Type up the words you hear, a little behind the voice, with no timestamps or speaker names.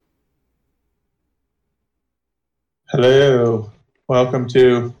Hello, welcome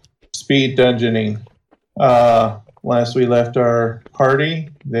to Speed Dungeoning. Last we left our party,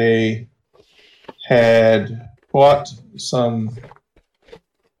 they had fought some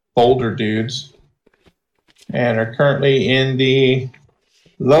boulder dudes and are currently in the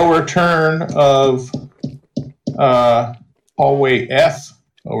lower turn of hallway F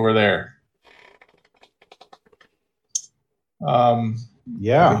over there.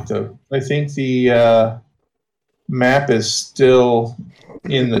 Yeah. I think the map is still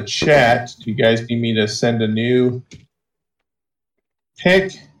in the chat. Do you guys need me to send a new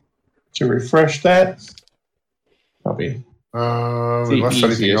pick to refresh that? Probably. Unless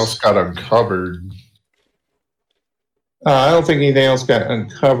anything else got uncovered. I don't think anything else got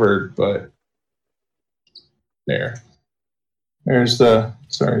uncovered, but there's the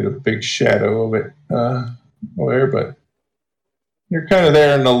big shadow of it over there, but you're kind of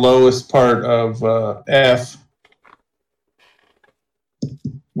there in the lowest part of F,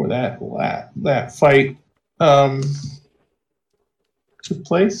 where that fight took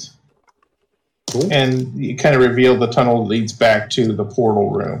place. Cool. And you kind of reveal the tunnel leads back to the portal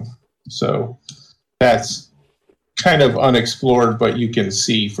room. So that's kind of unexplored, but you can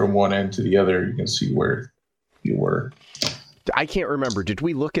see from one end to the other. You can see where you were. I can't remember. Did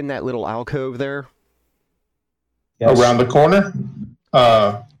we look in that little alcove there? Yes. Around the corner?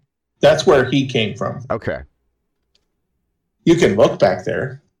 That's where he came from. Okay. You can look back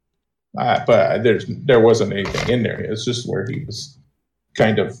there, but there wasn't anything in there. It was just where he was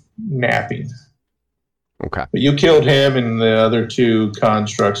kind of napping. Okay. But you killed him, and the other two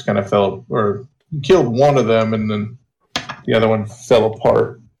constructs kind of fell, or you killed one of them, and then the other one fell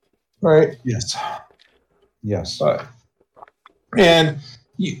apart. Right? Yes. And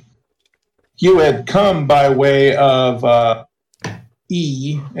you had come by way of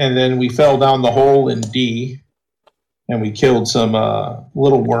E, and then we fell down the hole in D, and we killed some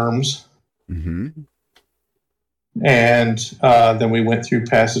little worms. Mm-hmm. And then we went through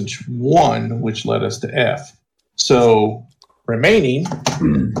passage 1, which led us to F. So remaining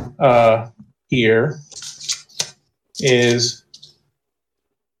here is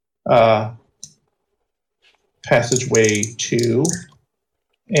passageway 2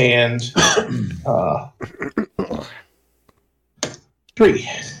 and 3.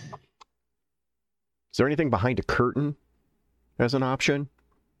 Is there anything behind a curtain as an option?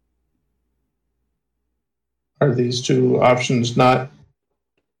 Are these two options not?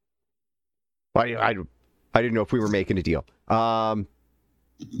 I didn't know if we were making a deal. No.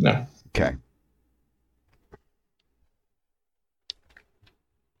 Okay.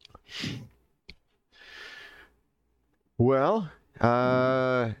 Well,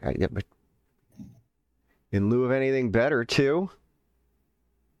 in lieu of anything better, too.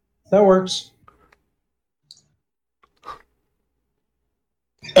 That works.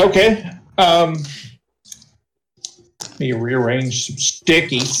 Okay. Let me rearrange some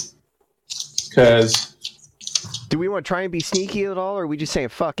stickies. Because... Do we want to try and be sneaky at all, or are we just saying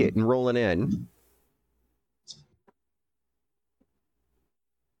fuck it and rolling in?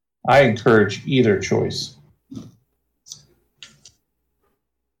 I encourage either choice.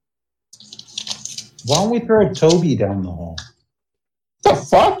 Why don't we throw Toby down the hole? The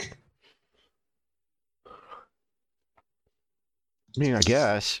fuck? I mean, I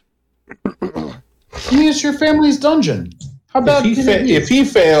guess. I mean, it's your family's dungeon. How about if he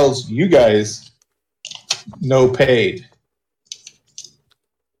fails, you guys no paid.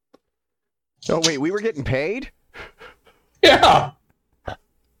 Oh wait, we were getting paid? Yeah.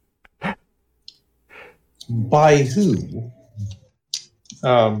 By who?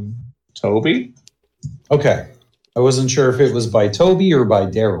 Toby? Okay. I wasn't sure if it was by Toby or by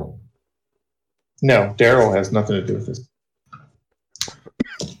Daryl. No, Daryl has nothing to do with this.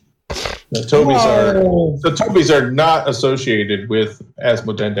 The Tobys are not associated with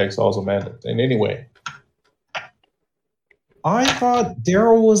Azmodendak's Azmodendak in any way. I thought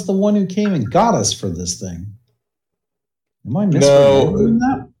Daryl was the one who came and got us for this thing. Am I misremembering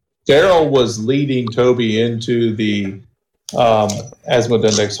that? Daryl was leading Toby into the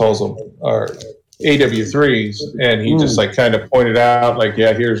Azmodendak's or AW3s, and he just kind of pointed out,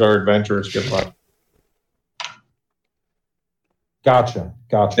 yeah, here's our adventures. Good luck. Gotcha.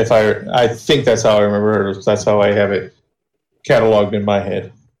 If I think that's how I remember it. That's how I have it cataloged in my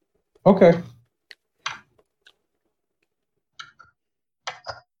head. Okay.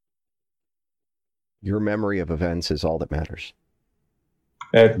 Your memory of events is all that matters.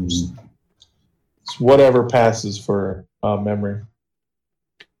 It's whatever passes for memory.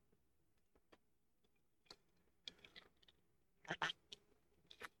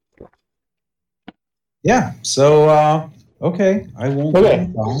 Yeah. So, okay. I won't.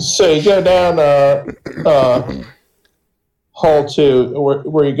 Okay. So you go down hall 2.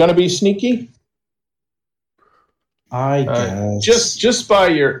 Were you going to be sneaky? I guess. Just by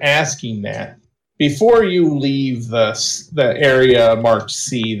your asking that, before you leave the area marked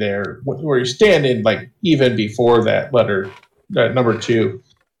C there, where you're standing, like even before that letter, number 2,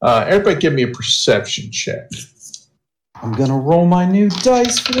 everybody give me a perception check. I'm going to roll my new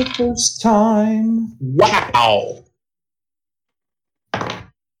dice for the first time. Wow.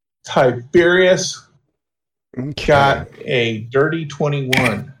 Tiberius got a dirty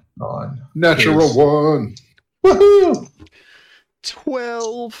 21 on. Natural 1. Woohoo!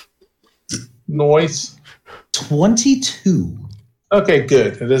 12. Noise. 22. Okay,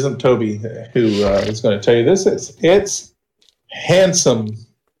 good. It isn't Toby who is going to tell you this. It's handsome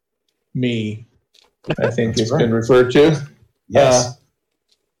me, I think it's been referred to. Yes.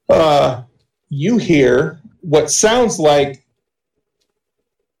 You hear what sounds like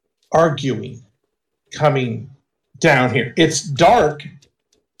arguing coming down here. It's dark.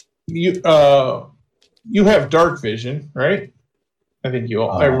 You have dark vision, right? I think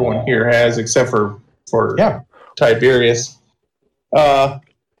everyone here has, except for Tiberius.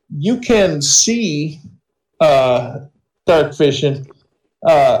 You can see dark vision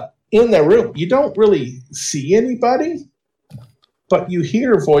in the room. You don't really see anybody, but you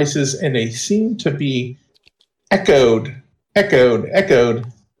hear voices, and they seem to be echoed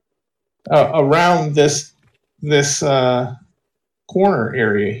around this corner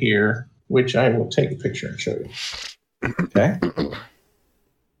area here, which I will take a picture and show you. Okay.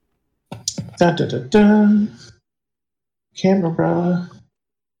 Da, da, da, da. Camera.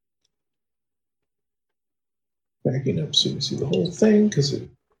 Backing up so you can see the whole thing because it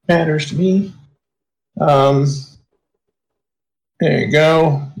matters to me. There you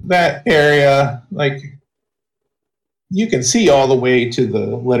go. That area, like, you can see all the way to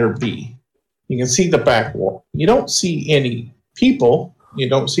the letter B. You can see the back wall. You don't see any people. You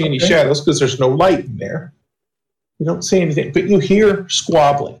don't see any shadows because there's no light in there. You don't see anything, but you hear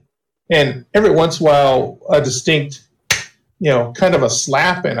squabbling. And every once in a while, a distinct, kind of a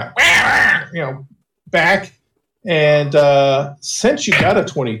slap and a, back. And since you got a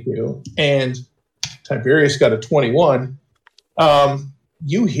 22 and Tiberius got a 21,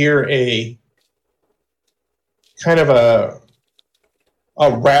 you hear a kind of a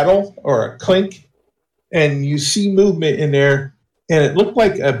rattle or a clink, and you see movement in there, and it looked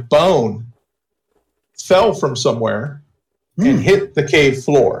like a bone fell from somewhere and hit the cave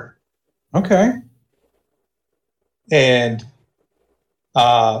floor. Okay. And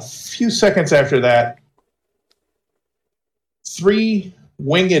a few seconds after that, 3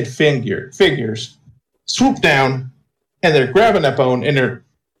 winged figures swoop down, and they're grabbing that bone, and they're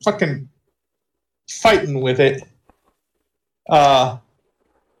fucking fighting with it,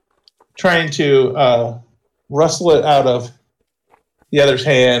 trying to rustle it out of the other's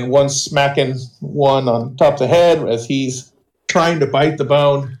hand. One smacking one on top of the head as he's trying to bite the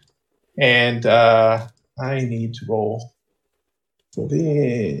bone. And I need to roll for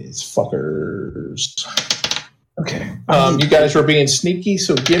these fuckers. Okay. You guys were being sneaky,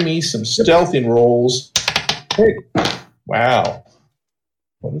 so give me some stealthing rolls. Hey. Wow.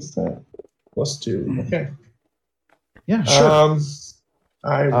 What is that? +2. Okay. Yeah, sure.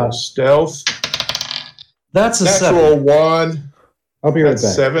 I will stealth. That's a natural 7. 1. I'll be right back.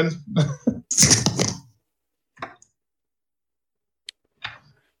 7.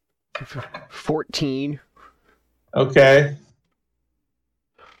 $14. Okay.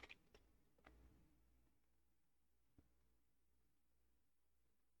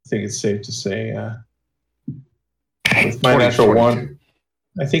 I think it's safe to say with my natural 1,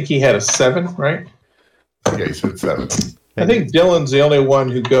 I think he had a 7, right? Yeah, he said 7. I think Dylan's the only one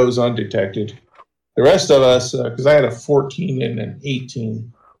who goes undetected. The rest of us, because I had a 14 and an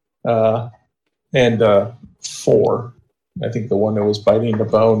 18, and 4. I think the one that was biting the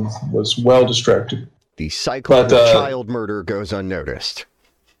bone was well distracted. The cycle of child murder goes unnoticed.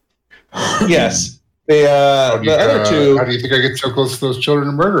 Yes. The other 2... How do you think I get so close to those children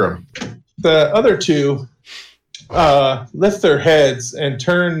to murder them? The other 2 lift their heads and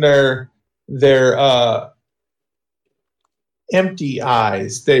turn their empty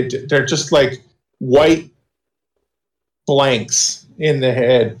eyes. They're just like white blanks in the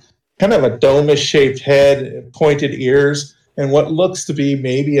head. Kind of a dome-shaped head, pointed ears, and what looks to be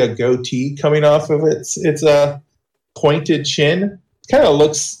maybe a goatee coming off of it. It's a pointed chin. Kind of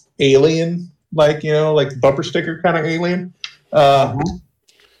looks alien, like bumper sticker kind of alien.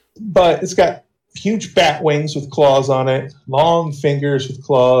 But it's got huge bat wings with claws on it, long fingers with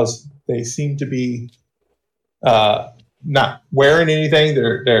claws. They seem to be not wearing anything.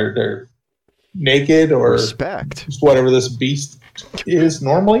 They're naked or respect, just whatever this beast is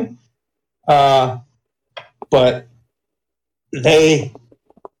normally. But they're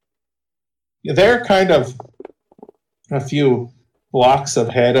kind of a few blocks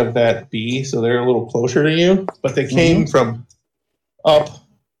ahead of that bee, so they're a little closer to you. But they came from up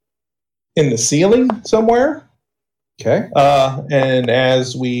in the ceiling somewhere. Okay. And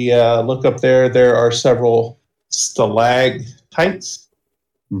as we look up there, there are several stalactites.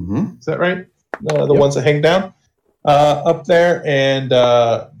 Mm-hmm. Is that right? The ones that hang down up there, and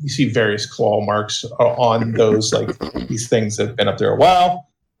you see various claw marks on those. Like these things have been up there a while.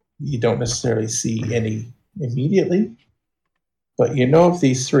 You don't necessarily see any immediately, but you know of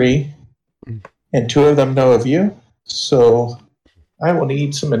these three, and two of them know of you. So I will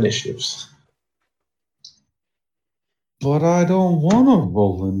need some initiatives. But I don't want to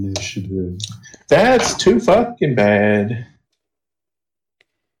roll initiative. That's too fucking bad.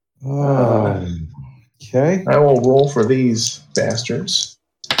 Okay. I will roll for these bastards.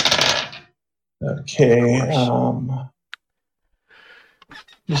 Okay.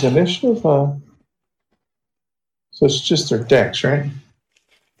 Is initiative? So it's just their decks, right?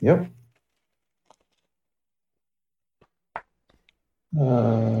 Yep.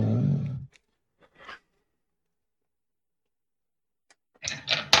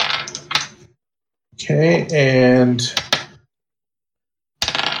 Okay, and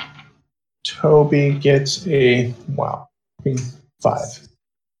Toby gets a 5.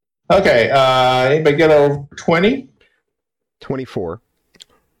 Okay, anybody get over 20? 24.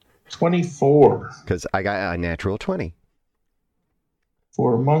 24. Because I got a natural 20.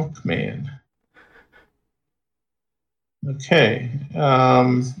 For Monk Man. Okay.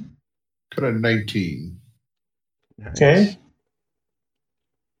 Got a 19. Nice. Okay.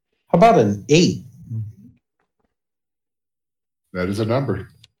 How about an 8? That is a number.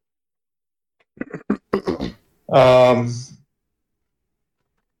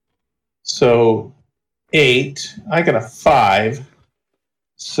 So 8. I got a 5.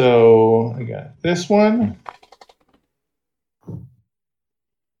 So I got this one.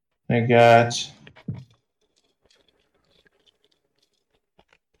 I got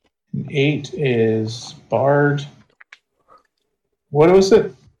an 8 is Bard. What was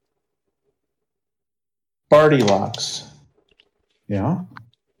it? Bardy Locks. Yeah.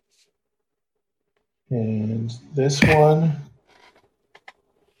 And this one.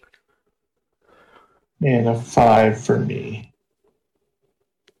 And a 5 for me.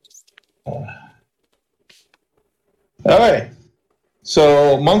 All right.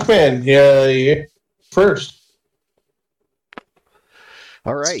 So, Monkman, yeah, first.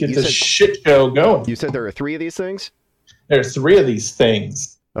 All right. Let's get this shit show going. You said there are 3 of these things? There are 3 of these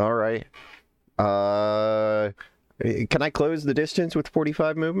things. All right. Can I close the distance with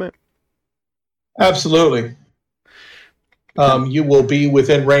 45 movement? Absolutely. You will be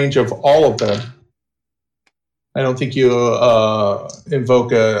within range of all of them. I don't think you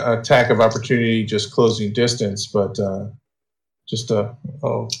invoke an attack of opportunity just closing distance, but just a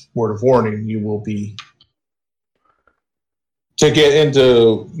word of warning, you will be to get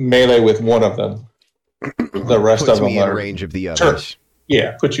into melee with one of them. The rest Puts of them me in are range of the others.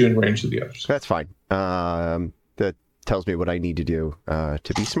 Yeah, put you in range of the others. That's fine. That tells me what I need to do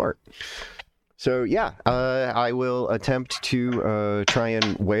to be smart. So yeah, I will attempt to try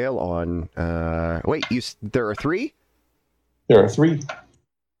and wail on. Wait, there are 3? There are 3.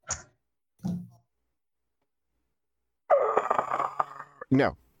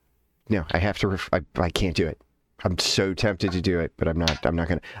 No, I have to. I can't do it. I'm so tempted to do it, but I'm not. I'm not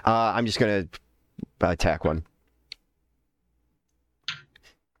gonna. I'm just gonna attack one.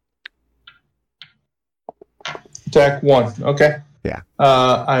 Attack 1. Okay. Yeah.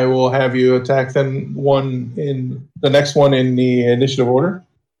 I will have you attack then one in the next one in the initiative order.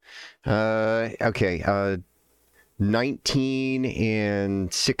 Okay. 19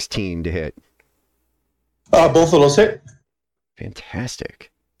 and 16 to hit. Both of those hit.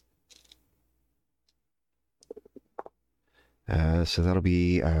 Fantastic. So that'll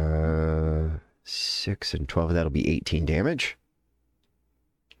be 6 and 12. That'll be 18 damage.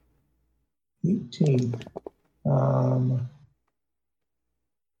 18.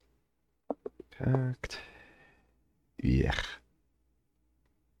 Attacked. Yeah.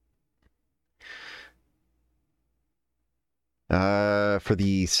 For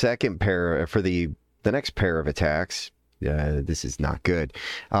the second pair, for the next pair of attacks, this is not good.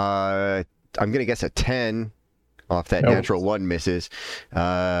 I'm gonna guess a 10 off that natural 1 misses.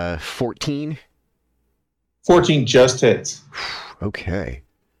 14. 14 just hits. Okay.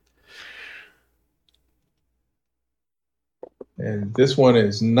 And this one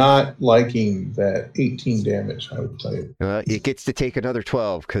is not liking that 18 damage, I would tell you. It gets to take another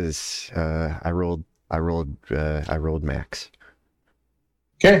 12 because I rolled max.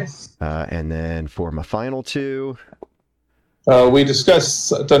 Okay. And then for my final 2. We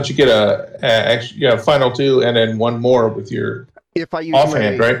discussed. Don't you get a final 2 and then one more with your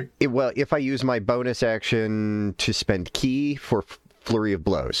offhand, right? If I use my bonus action to spend key for flurry of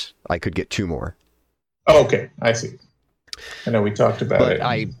blows, I could get 2 more. Oh, okay, I see. I know we talked about it. But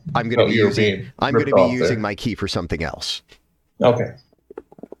I'm going to be using my key for something else. Okay.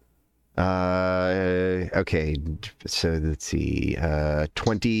 Okay. So let's see.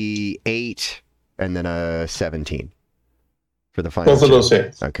 28 and then a 17 for the final. Both of those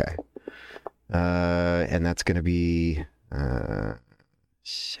hits. Okay. And that's going to be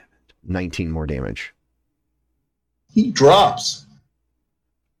 19 more damage. He drops.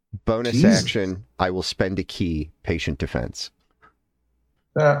 Bonus action, I will spend a key, patient defense.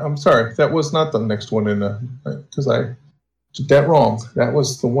 I'm sorry, that was not the next one because I did that wrong. That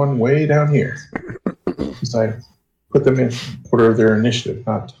was the one way down here. Because I put them in order of their initiative,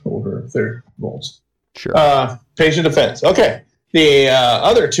 not order of their rolls. Sure. Patient defense. Okay. The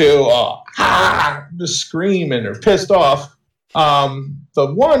other 2 just scream and are pissed off.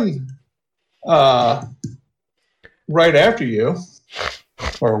 The one right after you,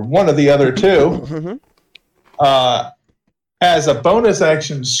 or one of the other 2, as a bonus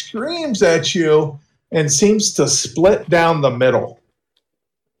action, screams at you and seems to split down the middle.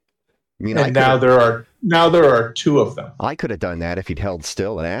 Now there are 2 of them. I could have done that if he'd held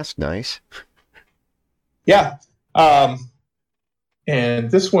still and asked nice. Yeah. And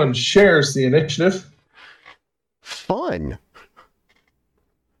this one shares the initiative. Fun.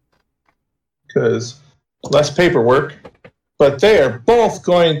 Because less paperwork. But they are both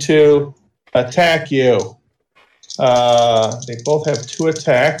going to attack you. They both have 2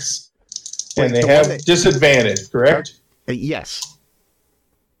 attacks. And they have disadvantage, correct? Yes.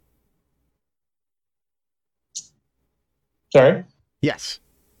 Sorry? Yes.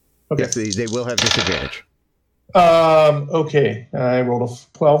 Okay. Yes, they will have disadvantage. Okay. I rolled a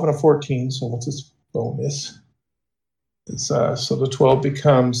 12 and a 14, so what's its bonus? So the 12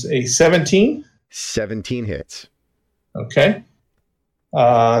 becomes a 17. 17 hits. Okay.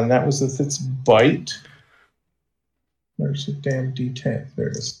 And that was with its bite. Where's the damn D10? There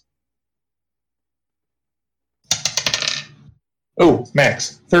it is. Oh,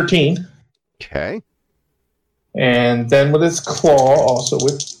 max. 13. Okay. And then with its claw, also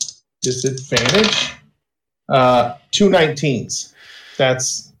with disadvantage, 2 19s.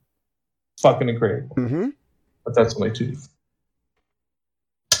 That's fucking incredible. Mm-hmm. But that's only 2.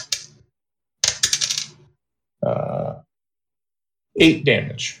 8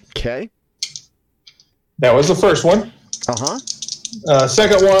 damage. Okay. That was the first one. Uh-huh.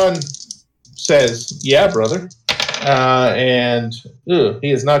 Second one says, yeah, brother. And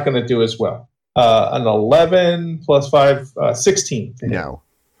he is not going to do as well. An 11 plus 5, 16. No.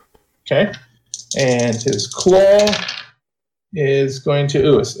 Okay. And his claw is going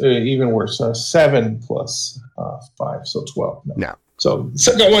to, even worse, 7 plus 5, so 12. No. So the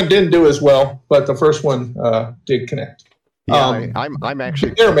second one didn't do as well, but the first one did connect. Yeah, I'm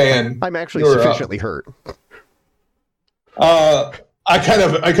actually Airman. I'm actually sufficiently hurt. I kind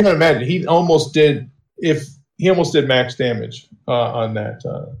of imagine he almost did max damage on that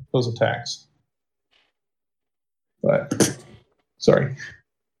those attacks. But sorry.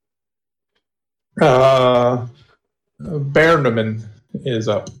 Berneman is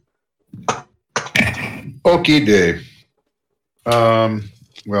up. Okay, Dave. Well,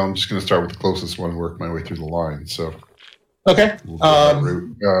 I'm just going to start with the closest one and work my way through the line. So, okay.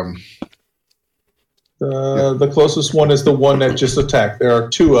 The closest one is the one that just attacked. There are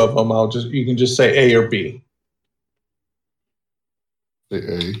 2 of them. You can just say A or B. Say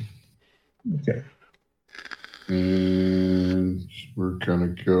A. Okay. And we're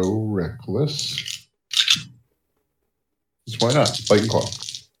going to go reckless. Just why not? Fight and claw.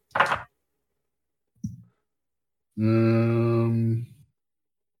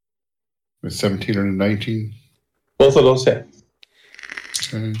 A 17 and a 19. Both of those hit.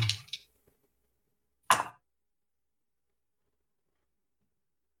 Okay.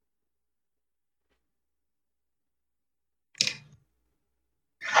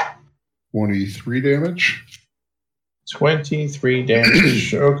 $23 damage. 23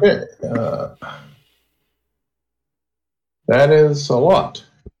 damage. Okay. That is a lot.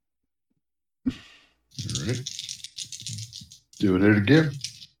 All right. Doing it again.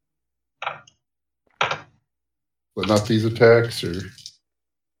 But not these attacks, or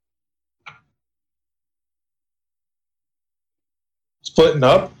Splitting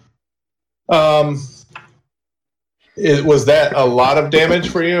up. Was that a lot of damage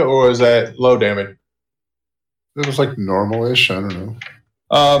for you, or was that low damage? It was like normal-ish. I don't know.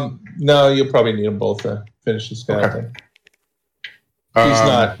 No, you'll probably need them both to finish this guy. Okay.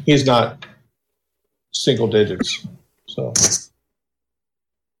 I think. He's not single digits. So.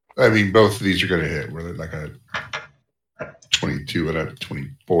 I mean, both of these are going to hit. We're like a 22 and a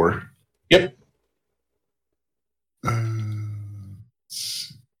 24. Yep.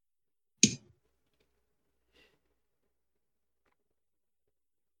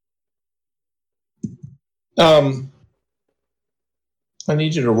 I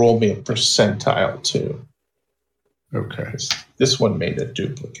need you to roll me a percentile too. Okay. This one made a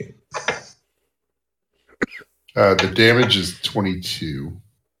duplicate. The damage is 22.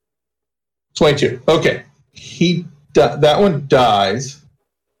 22. Okay. That one dies,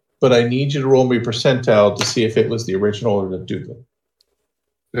 but I need you to roll me a percentile to see if it was the original or the duplicate.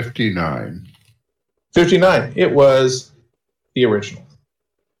 59. 59. It was the original.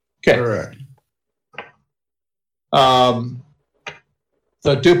 Okay. All right.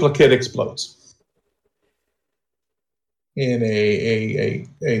 The duplicate explodes in a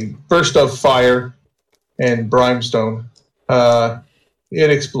burst of fire and brimstone. It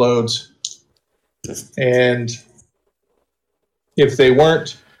explodes, and if they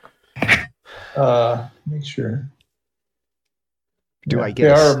weren't, make sure. Do I get? They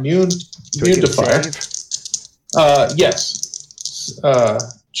are immune to fire. Yes.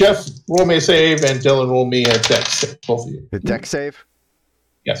 Jeff, roll me a save, and Dylan, roll me a dex save. Both of you. A dex save?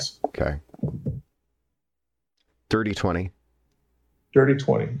 Yes. Okay. 30-20.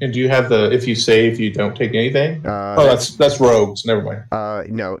 30-20. And do you have if you save, you don't take anything? That's rogues. Never mind.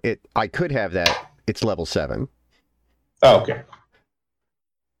 No, I could have that. It's level 7. Oh, okay.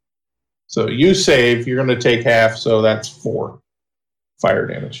 So you save, you're going to take half, so that's 4 fire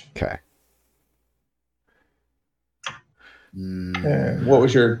damage. Okay. And what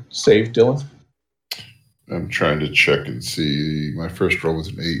was your save, Dylan? I'm trying to check and see. My first roll was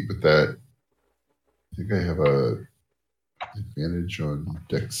an 8, but I think I have a advantage on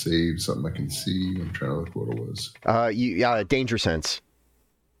dex save, something I can see. I'm trying to look what it was. Danger sense.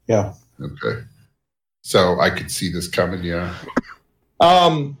 Yeah. Okay. So I could see this coming, yeah.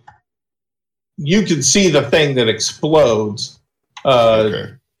 You can see the thing that explodes.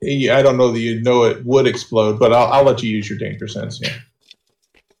 Okay. I don't know that you know it would explode, but I'll let you use your danger sense. Yeah.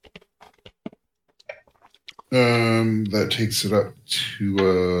 That takes it up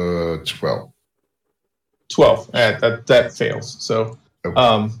to 12. 12. That fails. So,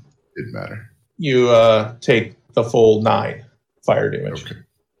 Okay. Didn't matter. You take the full 9 fire damage. Okay.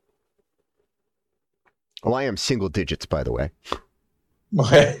 Well, I am single digits, by the way.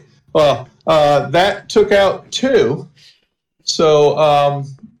 Okay. Well, that took out 2. So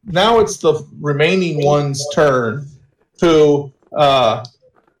now it's the remaining one's turn, who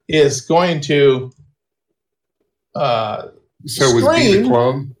is going to So scream. was B the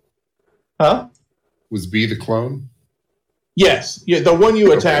clone? Huh? Was B the clone? Yes. Yeah, the one you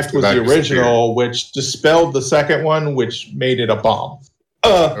Okay, attacked so was that the original, which dispelled the second one, which made it a bomb.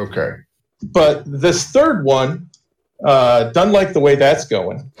 Okay. But this third one doesn't like the way that's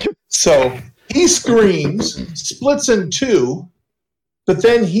going. So he screams, splits in 2, but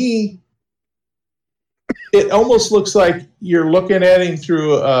then it almost looks like you're looking at him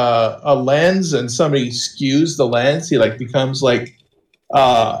through a lens, and somebody skews the lens. He becomes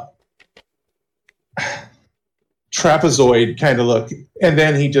trapezoid kind of look, and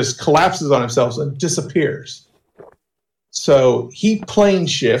then he just collapses on himself and disappears. So he plane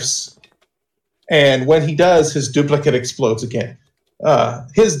shifts, and when he does, his duplicate explodes again.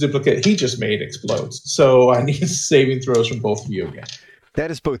 His duplicate he just made explodes. So I need saving throws from both of you again. That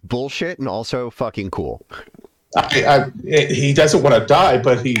is both bullshit and also fucking cool. He doesn't want to die,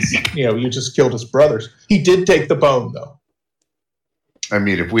 but he's, you just killed his brothers. He did take the bone, though. I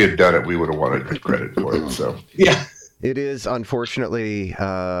mean, if we had done it, we would have wanted credit for it. So yeah, it is unfortunately.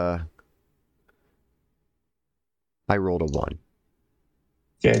 I rolled a 1.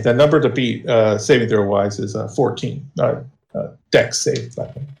 Okay, the number to beat saving throw wise is 14. Dex save.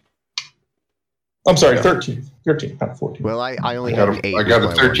 I'm sorry, 13. 13, not 14. Well, I only got had an 8. I got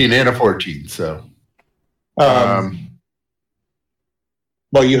a 13 and a 14. So, well,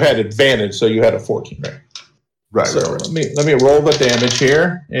 you had advantage, so you had a 14, right? Right. So right. let me roll the damage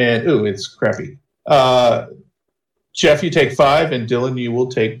here, and it's crappy. Jeff, you take 5, and Dylan, you will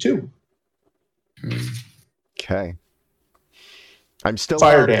take 2. Okay. I'm still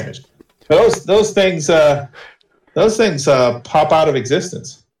fire damage. Those things pop out of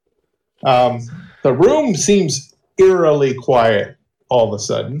existence. The room seems eerily quiet. all of a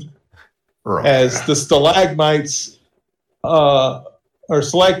sudden, Right. as the stalagmites or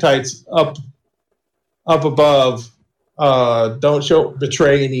stalactites up above don't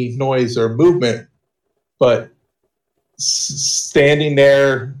betray any noise or movement, but standing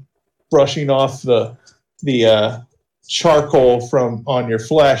there, brushing off the charcoal on your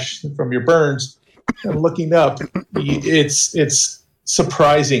flesh from your burns, and looking up, it's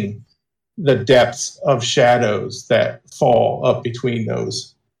surprising the depths of shadows that fall up between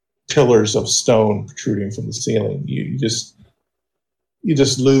those pillars of stone protruding from the ceiling. You just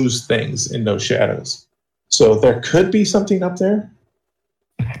lose things in those shadows. So there could be something up there,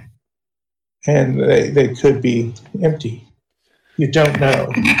 and they could be empty. You don't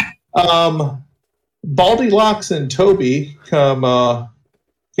know. Baldylocks and Toby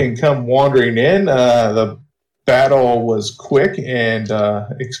can come wandering in. The battle was quick and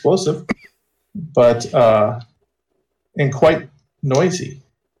explosive, but and quite noisy.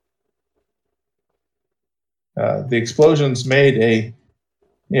 The explosions made a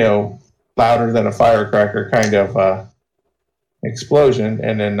louder than a firecracker kind of explosion,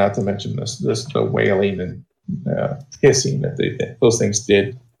 and then not to mention the wailing and hissing that those things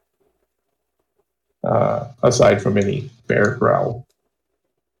did. Aside from any bear growl.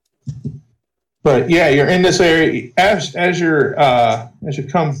 But yeah, you're in this area. As you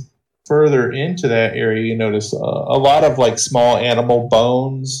come further into that area, you notice a lot of like small animal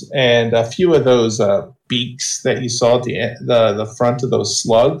bones and a few of those beaks that you saw at the front of those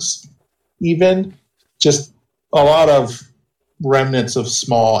slugs. Even just a lot of remnants of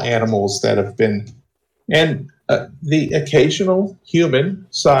small animals that have been, and the occasional humanoid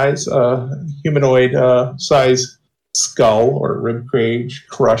size skull or rib cage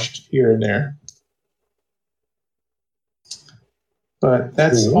crushed here and there. But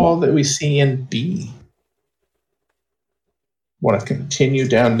that's all that we see in B. Want to continue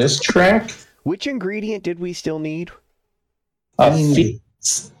down this track? Which ingredient did we still need? A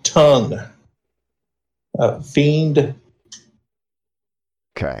fiend's tongue. A fiend.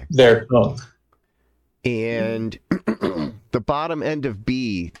 Okay. Their tongue. And the bottom end of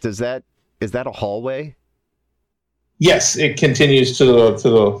B, is that a hallway? Yes, it continues to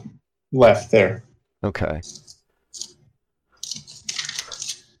the left there. Okay.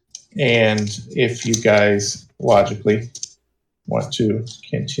 And if you guys logically want to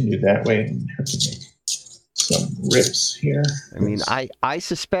continue that way, and have to make some rips here. I mean, I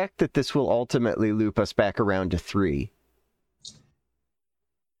suspect that this will ultimately loop us back around to 3.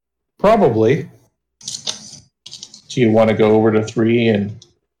 Probably. Do you want to go over to 3 and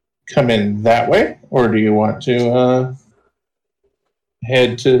come in that way? Or do you want to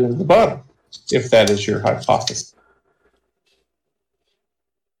head to the bottom, if that is your hypothesis?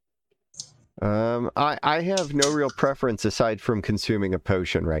 I have no real preference aside from consuming a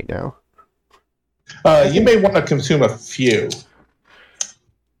potion right now. You may want to consume a few.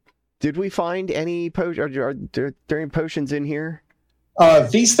 Did we find any potions? Are there any potions in here?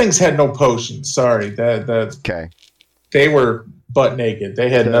 These things had no potions. Sorry. Okay. They were butt naked. They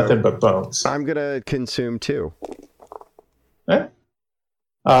had nothing but bones. I'm going to consume 2. Eh?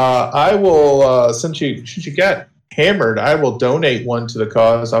 I will, since you got hammered, I will donate 1 to the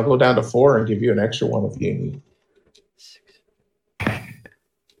cause. I'll go down to 4 and give you an extra 1 if you need.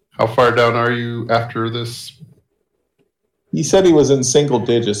 How far down are you after this? He said he was in single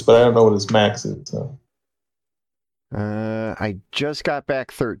digits, but I don't know what his max is. So. I just got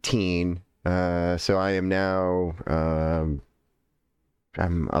back 13, so I am now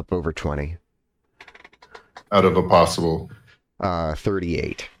I'm up over 20. Out of a possible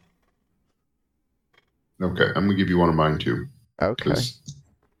 38. Okay, I'm gonna give you 1 of mine too. Okay.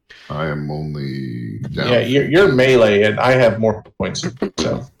 I am only down. Yeah, you're melee, and I have more points.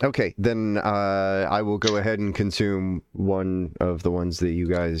 So. Okay, then I will go ahead and consume 1 of the ones that you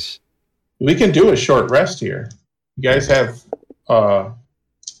guys. We can do a short rest here. You guys have.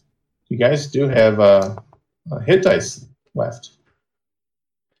 You guys do have hit dice left.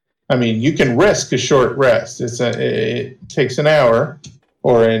 I mean, you can risk a short rest. It takes an hour,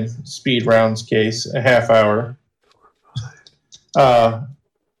 or in speed round's case, a half hour.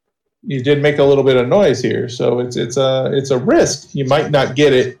 You did make a little bit of noise here, so it's a risk. You might not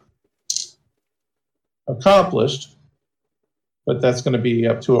get it accomplished, but that's going to be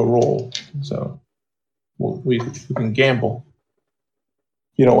up to a roll. So we can gamble.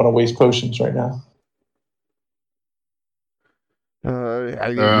 You don't want to waste potions right now.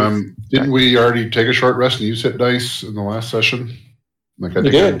 Didn't we already take a short rest and use hit dice in the last session? Like I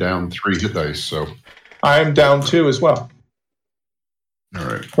think I'm down 3 hit dice, so I'm down 2 as well. All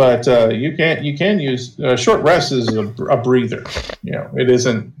right. But you can use short rest is a breather. It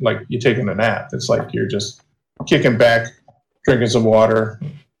isn't like you're taking a nap. It's like you're just kicking back, drinking some water,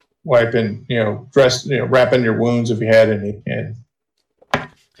 wiping, wrapping your wounds if you had any, and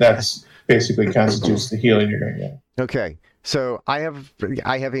that's basically constitutes the healing you're going to get. Okay. So I have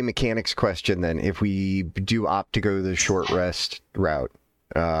a mechanics question then. If we do opt to go the short rest route,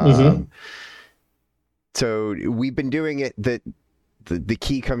 so we've been doing it that the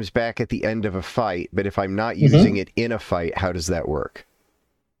key comes back at the end of a fight, but if I'm not using it in a fight, how does that work?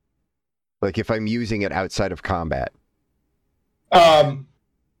 Like if I'm using it outside of combat,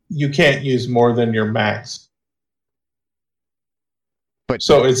 you can't use more than your max. But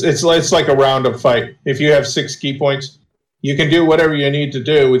so it's like a round of fight. If you have 6 key points, you can do whatever you need to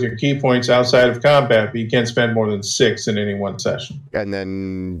do with your key points outside of combat, but you can't spend more than 6 in any one session. And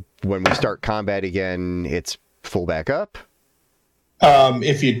then when we start combat again, it's full back up?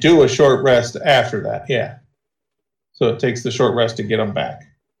 If you do a short rest after that, yeah. So it takes the short rest to get them back.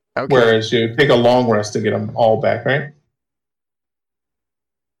 Okay. Whereas you take a long rest to get them all back, right?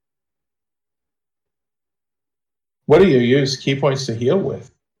 What do you use key points to heal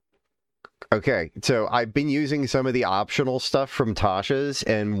with? Okay, so I've been using some of the optional stuff from Tasha's,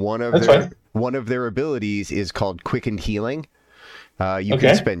 and one of their abilities is called Quickened Healing. You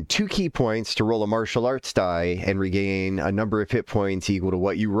can spend 2 key points to roll a martial arts die and regain a number of hit points equal to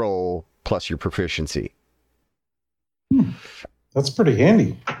what you roll plus your proficiency. That's pretty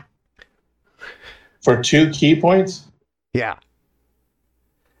handy. For 2 key points? Yeah.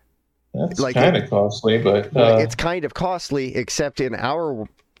 That's kind of costly, but... it's kind of costly, except in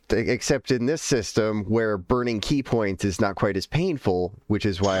this system where burning key points is not quite as painful, which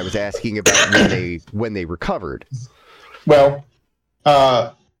is why I was asking about when they recovered. Well,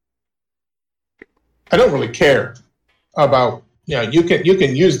 I don't really care about, you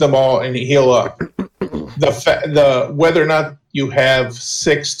can use them all and heal up. The whether or not you have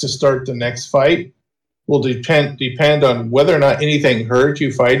 6 to start the next fight will depend on whether or not anything hurt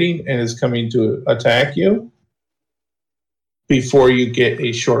you fighting and is coming to attack you before you get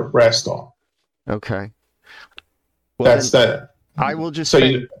a short rest off. Okay. Well, that's that. I will just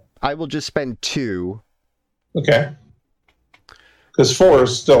spend 2. Okay. Because 4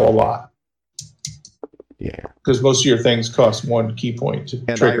 is still a lot. Yeah. Because most of your things cost 1 key point to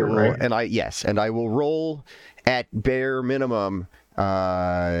trigger, right? And I will roll at bare minimum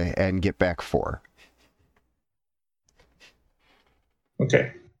and get back 4.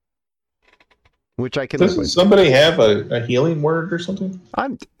 Okay. Which I can live with. Doesn't somebody have a healing word or something?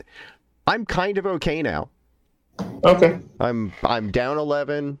 I'm kind of okay now. Okay. I'm down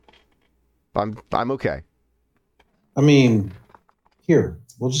 11. I'm okay. I mean, here,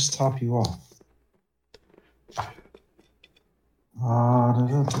 we'll just top you off.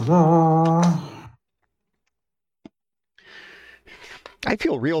 I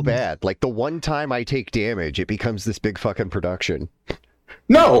feel real bad. Like the one time I take damage, it becomes this big fucking production.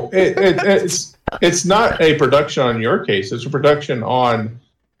 No, it's not a production on your case. It's a production on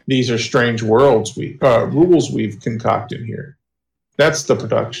these are strange worlds rules we've concocted here. That's the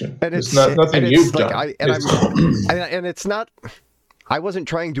production. And it's not nothing you've done. And it's not. I wasn't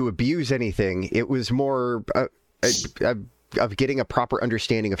trying to abuse anything. It was more of getting a proper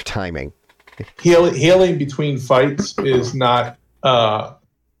understanding of timing. Healing between fights is not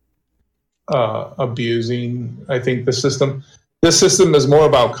abusing, I think, the system. This system is more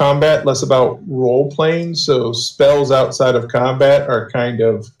about combat, less about role playing. So spells outside of combat are kind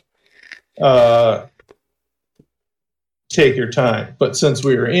of take your time. But since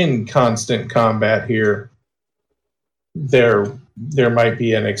we are in constant combat here, there might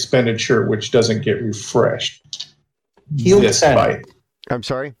be an expenditure which doesn't get refreshed. Heal this 10. Fight. I'm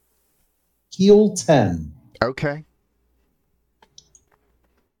sorry? Heal 10. Okay.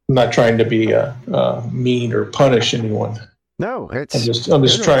 I'm not trying to be mean or punish anyone. No, I'm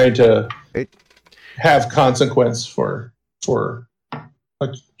just trying to have consequence for a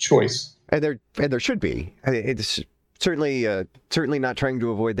choice. And there should be. It's certainly not trying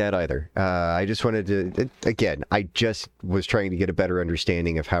to avoid that either. I just wanted to again. I just was trying to get a better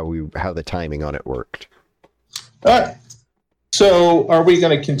understanding of how the timing on it worked. All right. So, are we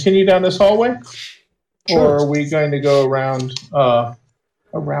going to continue down this hallway, or are we going to go around the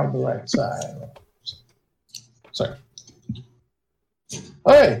right side? Sorry.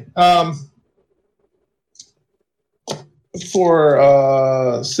 Okay.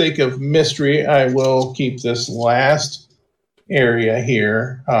 For sake of mystery, I will keep this last area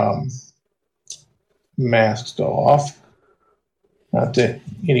here masked off. Not that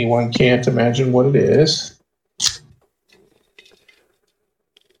anyone can't imagine what it is.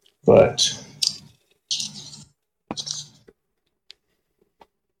 But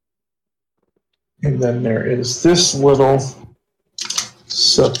and then there is this little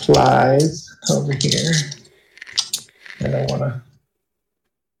supplies over here that I want to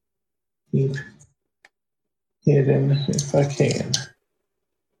keep hidden if I can.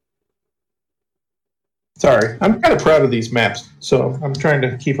 Sorry, I'm kind of proud of these maps, so I'm trying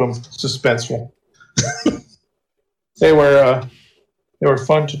to keep them suspenseful. They were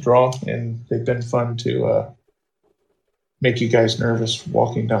fun to draw, and they've been fun to make you guys nervous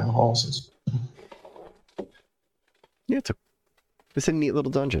walking down the halls. Yeah, it's a neat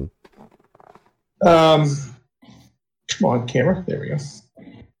little dungeon. Come on, camera. There we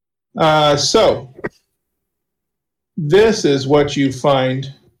go. So this is what you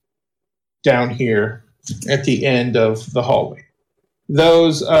find down here at the end of the hallway.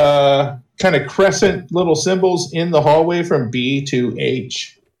 Those kind of crescent little symbols in the hallway from B to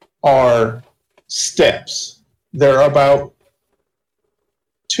H are steps. They're about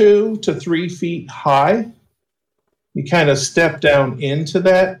 2 to 3 feet high. You kind of step down into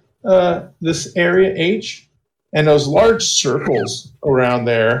that this area H, and those large circles around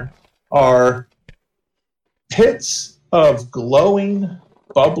there are pits of glowing,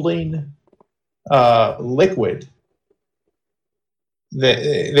 bubbling liquid.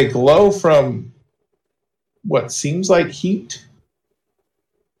 They glow from what seems like heat,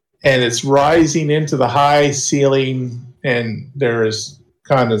 and it's rising into the high ceiling, and there is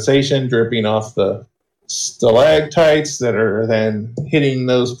condensation dripping off the stalactites that are then hitting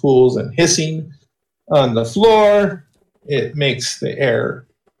those pools and hissing on the floor. It makes the air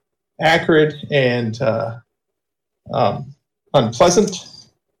acrid and unpleasant.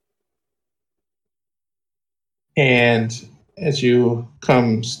 And as you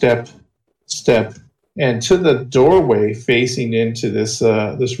come step, and to the doorway facing into this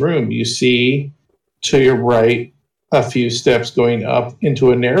this room, you see to your right a few steps going up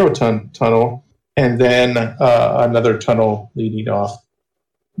into a narrow tunnel, and then another tunnel leading off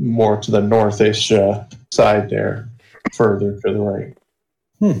more to the northish side there, further to the right.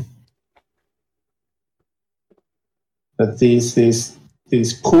 But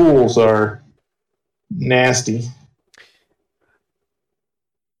these pools are nasty.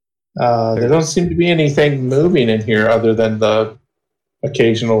 There don't seem to be anything moving in here other than the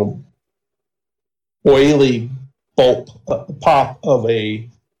occasional oily pop of a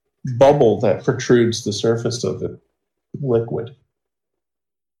bubble that protrudes the surface of the liquid.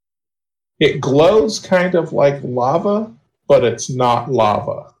 It glows kind of like lava, but it's not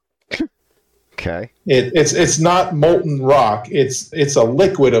lava. Okay. It's not molten rock. It's a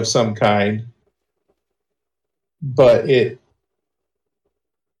liquid of some kind, but it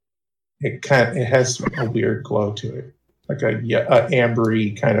has a weird glow to it, like a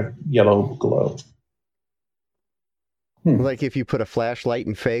ambery kind of yellow glow. Like if you put a flashlight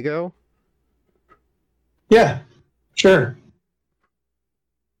in Faygo? Yeah, sure.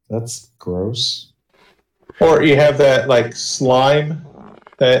 That's gross. Or you have that like slime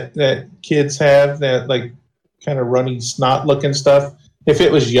that kids have, that like kind of runny snot looking stuff. If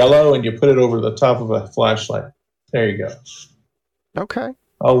it was yellow and you put it over the top of a flashlight, there you go. Okay.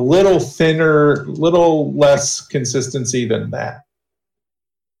 A little thinner, little less consistency than that.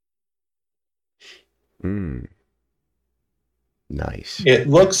 Nice. It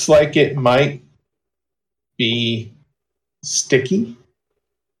looks like it might be sticky.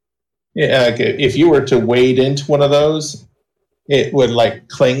 Yeah, if you were to wade into one of those, it would like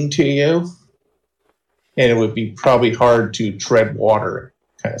cling to you, and it would be probably hard to tread water.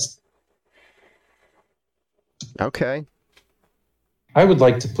 Kind of. Okay. I would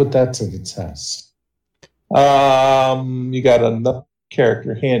like to put that to the test. You got another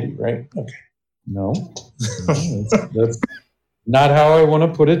character handy, right? Okay. No, that's not how I want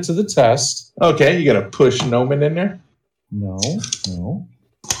to put it to the test. Okay, you got to push Noman in there? No.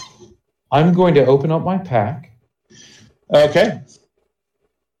 I'm going to open up my pack. Okay.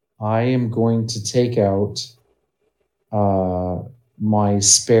 I am going to take out my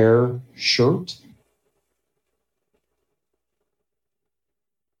spare shirt.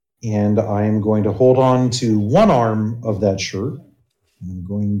 And I am going to hold on to one arm of that shirt. And I'm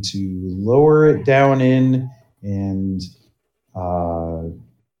going to lower it down in and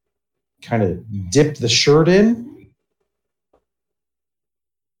kind of dip the shirt in.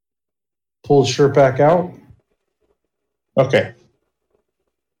 Pull the shirt back out. Okay.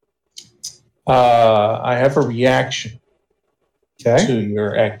 I have a reaction to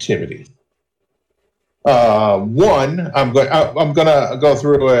your activity. One, I'm gonna go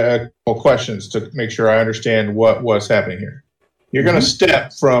through a couple questions to make sure I understand what was happening here. You're going to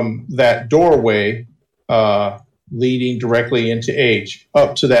step from that doorway leading directly into H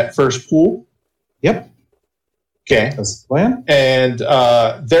up to that first pool. Yep. Okay. That's the plan. And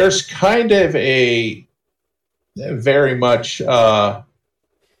there's kind of a very much, I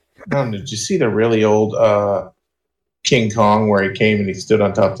don't know, did you see the really old King Kong where he came and he stood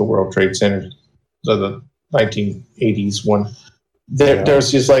on top of the World Trade Center? So the 1980s one.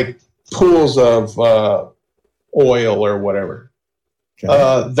 There's just like pools of oil or whatever.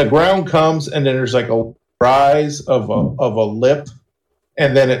 Okay. The ground comes and then there's like a rise of a lip,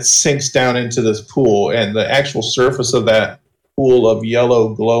 and then it sinks down into this pool, and the actual surface of that pool of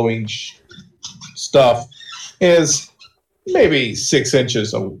yellow glowing stuff is maybe 6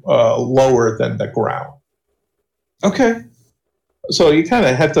 inches lower than the ground. Okay. So you kind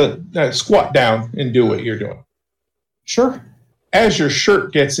of have to squat down and do what you're doing. Sure. As your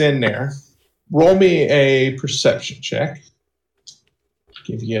shirt gets in there, roll me a perception check.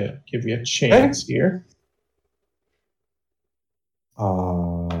 Give you a chance here.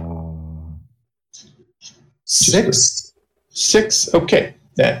 6. 6. Okay,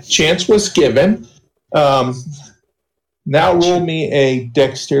 that chance was given. Now roll me a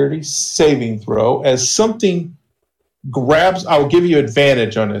dexterity saving throw as something grabs. I'll give you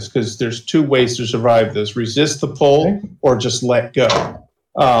advantage on this because there's 2 ways to survive this: resist the pull or just let go.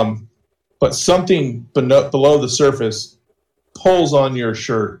 But something below the surface pulls on your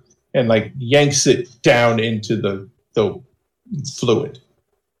shirt and like yanks it down into the fluid.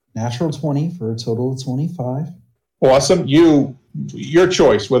 Natural 20 for a total of 25. Awesome. Your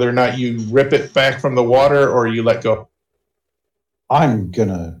choice whether or not you rip it back from the water or you let go. I'm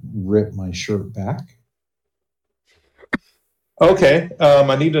gonna rip my shirt back. Okay.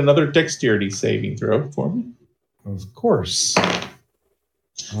 I need another dexterity saving throw for me. Of course.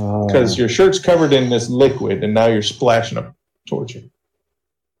 Because your shirt's covered in this liquid and now you're splashing up towards you.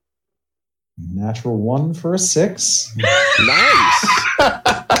 Natural 1 for a 6. Nice.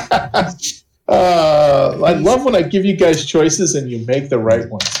 I love when I give you guys choices and you make the right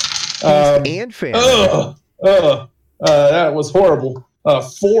one. And family. That was horrible.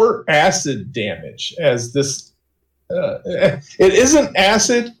 4 acid damage as this. It isn't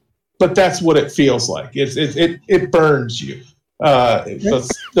acid, but that's what it feels like. It burns you.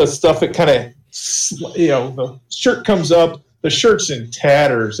 The stuff it kind of, the shirt comes up. The shirt's in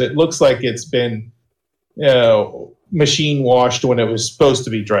tatters. It looks like it's been, machine washed when it was supposed to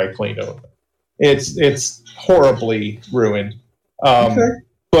be dry cleaned over. It's horribly ruined.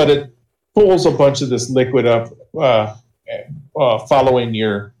 But it pulls a bunch of this liquid up, following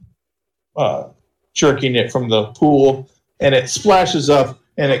your jerking it from the pool, and it splashes up,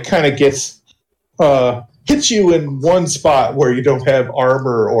 and it kind of hits you in one spot where you don't have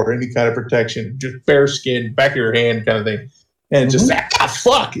armor or any kind of protection, just bare skin, back of your hand kind of thing, and just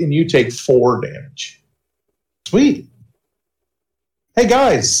fuck, and you take 4 damage. Sweet. Hey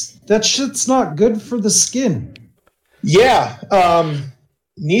guys, that shit's not good for the skin. Yeah,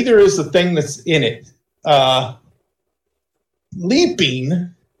 neither is the thing that's in it.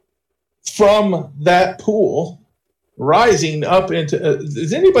 Leaping from that pool, rising up into...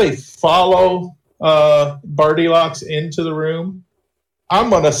 does anybody follow Bardylocks into the room? I'm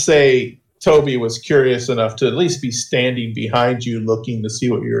going to say Toby was curious enough to at least be standing behind you looking to see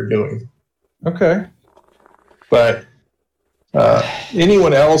what you were doing. Okay. But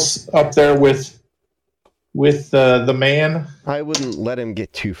anyone else up there with the man? I wouldn't let him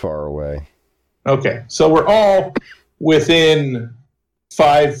get too far away. Okay, so we're all within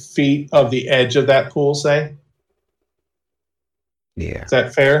 5 feet of the edge of that pool, say? Yeah. Is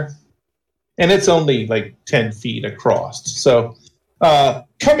that fair? And it's only like 10 feet across. So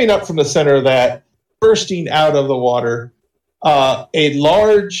coming up from the center of that, bursting out of the water, a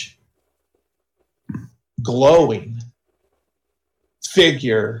large, glowing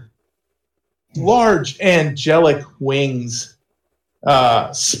figure, large angelic wings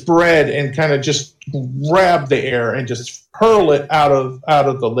spread and kind of just grab the air and just hurl it out of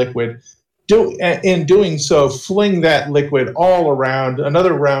the liquid. In doing so, fling that liquid all around.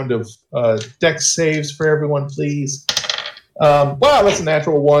 Another round of dex saves for everyone, please. Wow, that's a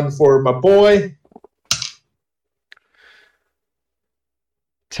natural 1 for my boy.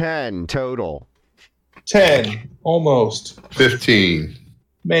 10 total. 10, almost. 15.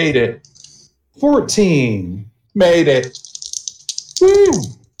 Made it. 14. Made it. Woo!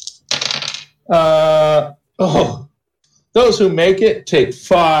 Those who make it take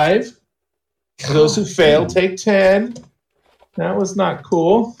 5. Those who fail take 10. That was not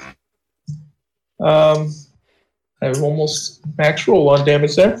cool. I have almost max roll on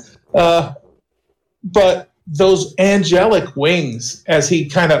damage there. But those angelic wings as he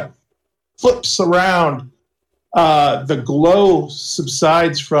kind of flips around. The glow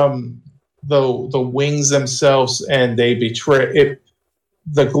subsides from the wings themselves, and they betray it.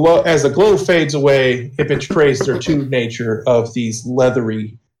 The glow, as the glow fades away, it betrays their true nature of these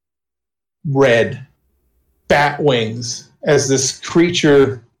leathery red bat wings. As this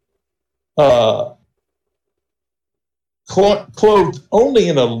creature, clothed only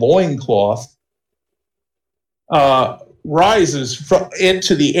in a loincloth, rises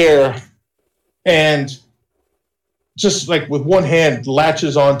into the air and just like with one hand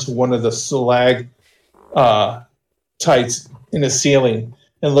latches onto one of the stalactites in the ceiling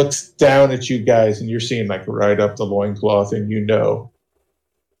and looks down at you guys, and you're seeing like right up the loincloth, and you know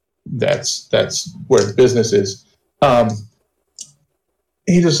that's where the business is.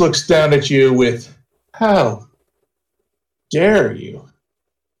 He just looks down at you with, "How dare you?"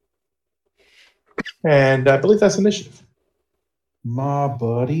 And I believe that's initiative. My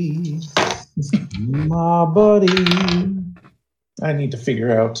buddy. My buddy. I need to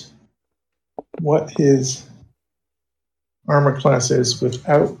figure out what his armor class is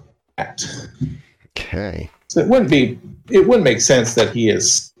without that. Okay. So it wouldn't make sense that he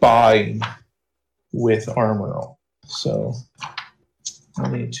is spying with armor on. So I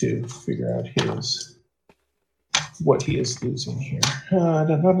need to figure out what he is losing here.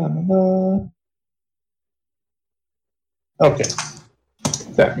 Okay.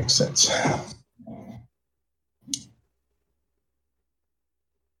 That makes sense.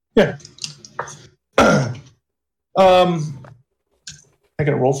 Yeah. I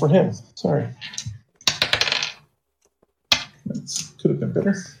gotta roll for him. Sorry. That could have been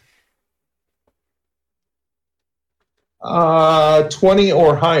better. 20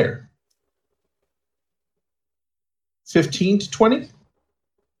 or higher. 15 to 20?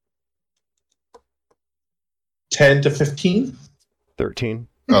 10 to 15? 13.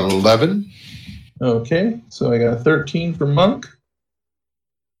 11. Okay, so I got a 13 for Monk.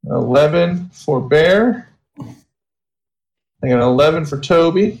 11 for Bear. I got an 11 for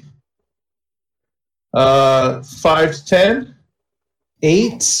Toby. 5 to 10.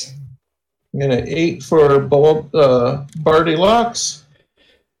 8. I got an 8 for Barty Locks.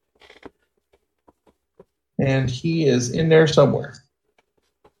 And he is in there somewhere.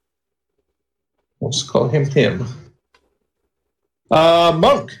 We'll just call him him.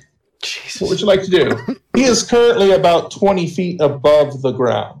 Monk, Jesus. what would you like to do? He is currently about 20 feet above the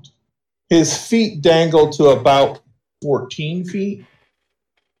ground. His feet dangle to about 14 feet.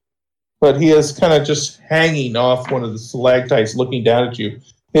 But he is kind of just hanging off one of the stalactites looking down at you.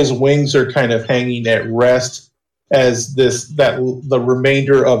 His wings are kind of hanging at rest as the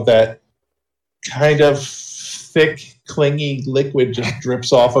remainder of that kind of thick, clingy liquid just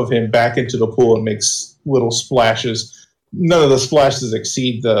drips off of him back into the pool and makes little splashes. None of the splashes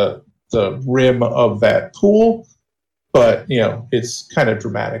exceed the rim of that pool, but it's kind of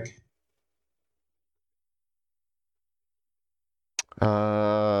dramatic.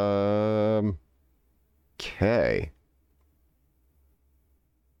 Okay.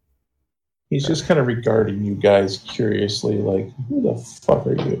 He's just kind of regarding you guys curiously, like, who the fuck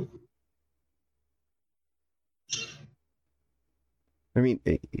are you? I mean,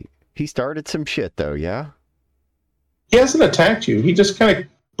 he started some shit, though, yeah? He hasn't attacked you. He just kind of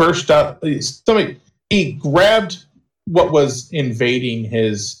burst out. He grabbed what was invading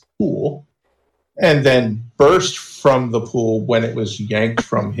his pool and then burst from the pool when it was yanked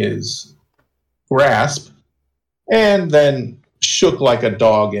from his grasp, and then shook like a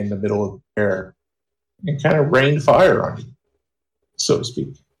dog in the middle of the air and kind of rained fire on you, so to speak.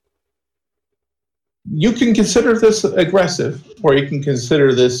 You can consider this aggressive, or you can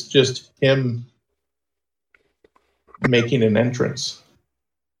consider this just him making an entrance.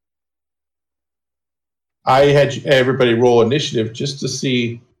 I had everybody roll initiative just to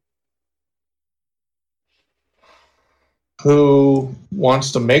see who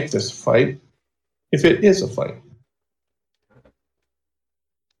wants to make this fight, if it is a fight.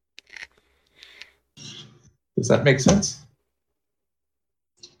 Does that make sense?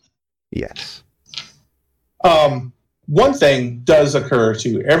 Yes. One thing does occur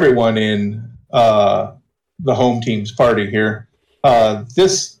to everyone in the home team's party here.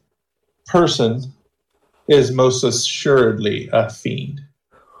 This person is most assuredly a fiend.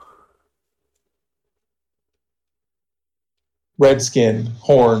 Red skin,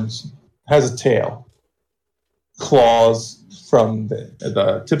 horns, has a tail, claws from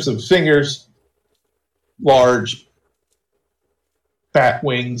the tips of his fingers, large bat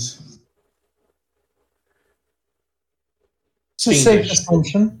wings. It's a safe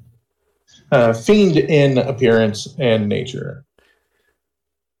assumption. Fiend in appearance and nature.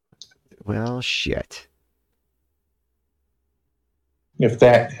 Well, shit. If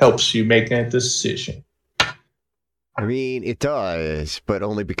that helps you make that decision. I mean, it does, but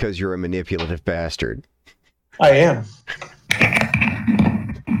only because you're a manipulative bastard. I am.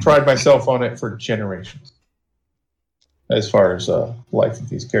 Tried myself on it for generations. As far as life of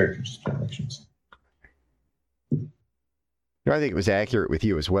these characters, generations. I think it was accurate with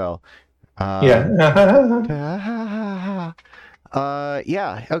you as well. Yeah.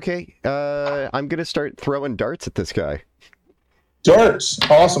 Yeah, okay. I'm going to start throwing darts at this guy. Darts.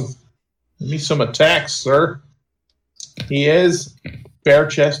 Awesome. Give me some attacks, sir. He is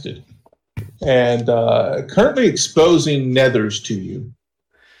bare-chested and currently exposing nethers to you.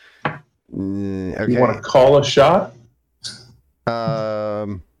 Okay. You want to call a shot?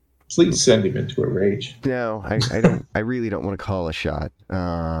 Um, Please send him into a rage. No, I don't. I really don't want to call a shot.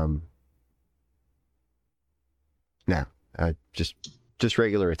 No, just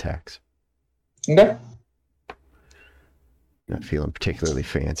regular attacks. Okay. Not feeling particularly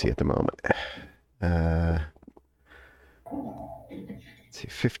fancy at the moment. Let's see,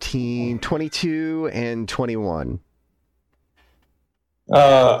 15, 22, and 21.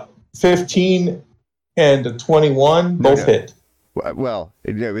 15 and 21 both hit. Well,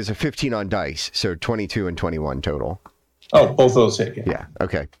 it was a 15 on dice, so 22 and 21 total. Oh, both those hit. Yeah,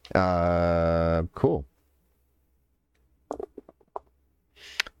 okay. Cool.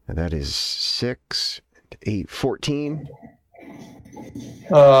 And that is 6, 8, 14.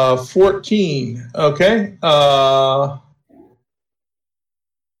 14. Okay.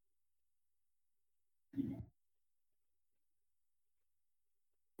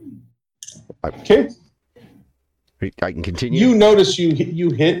 Okay. I can continue. You notice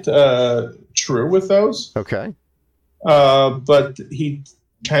you hit true with those. Okay. But he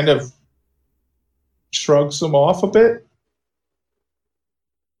kind of shrugs them off a bit.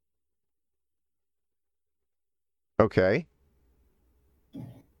 Okay.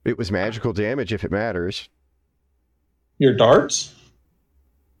 It was magical damage if it matters. Your darts?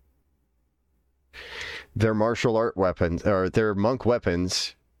 They're martial art weapons, or they're monk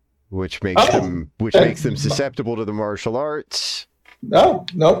weapons, which makes them susceptible to the martial arts. No,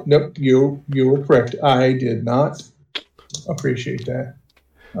 nope. You were correct. I did not appreciate that.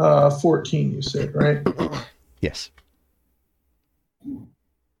 14, you said, right? Yes.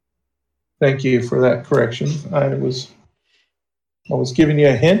 Thank you for that correction. I was giving you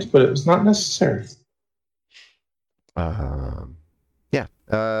a hint, but it was not necessary. Yeah.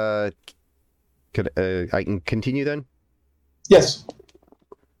 Could I can continue then? Yes.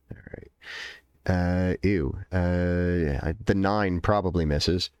 All right. The 9 probably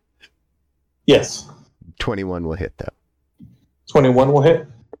misses. Yes. 21 will hit though. 21 will hit.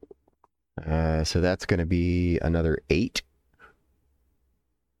 So that's going to be another 8.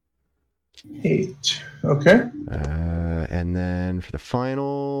 8. Okay. And then for the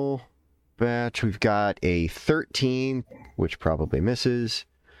final batch, we've got a 13, which probably misses,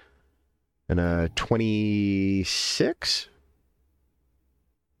 and a 26.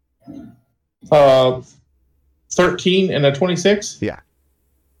 13 and a 26? Yeah.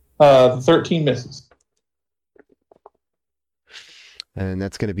 The 13 misses. And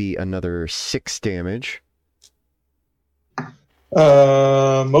that's going to be another 6 damage.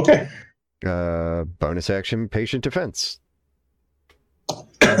 Okay. Bonus action, patient defense.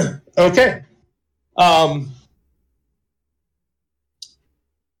 Okay.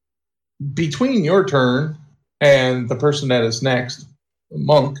 Between your turn and the person that is next, the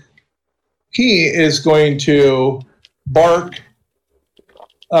monk, he is going to bark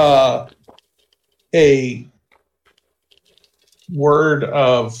a word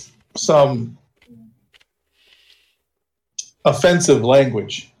of some offensive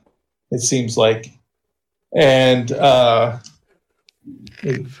language, it seems like. And a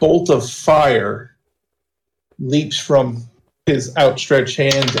bolt of fire leaps from his outstretched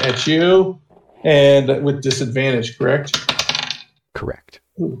hand at you, and with disadvantage, correct? Correct.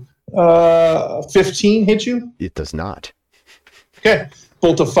 15 hit you? It does not. Okay.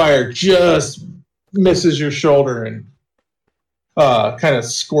 Bolt of fire just misses your shoulder and kind of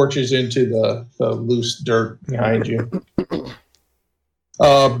scorches into the loose dirt behind you.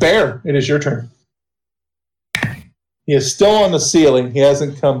 Bear, it is your turn. He is still on the ceiling. He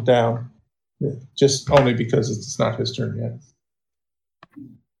hasn't come down. Just only because it's not his turn yet.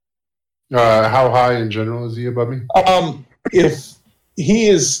 How high in general is he above me? If he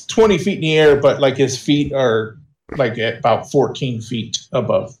is 20 feet in the air, but like his feet are like at about 14 feet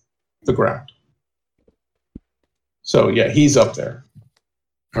above the ground. So yeah, he's up there.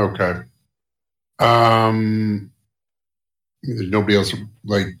 Okay. There's nobody else.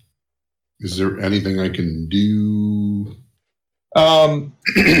 Like, is there anything I can do?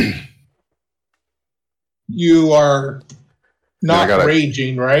 You are not Yeah,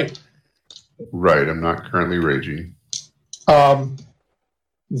 raging, right? Right, I'm not currently raging.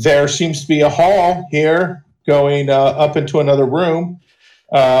 There seems to be a hall here going up into another room.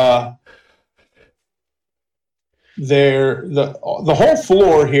 The whole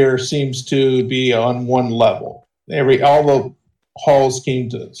floor here seems to be on one level. All the halls seem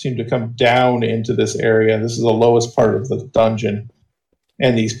to come down into this area. This is the lowest part of the dungeon,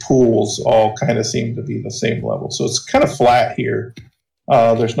 and these pools all kind of seem to be the same level. So it's kind of flat here.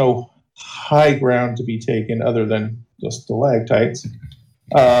 There's no high ground to be taken other than just stalactites.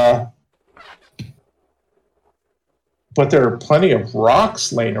 But there are plenty of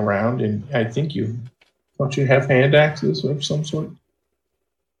rocks laying around, and I think don't you have hand axes of some sort?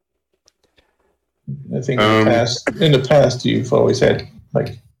 I think in the past you've always had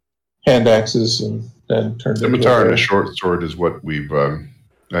like hand axes and then turned scimitar and a short sword is what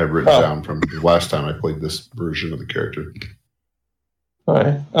I've written down from the last time I played this version of the character. All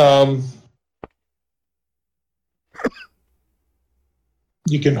right.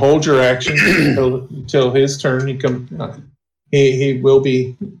 You can hold your action until his turn. He will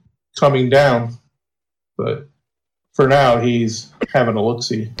be coming down, but for now he's having a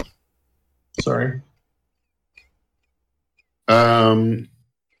look-see. Sorry. I'll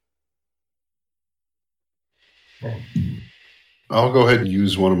go ahead and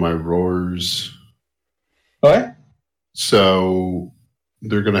use one of my roars. What? So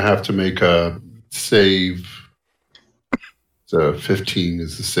they're going to have to make a save. So 15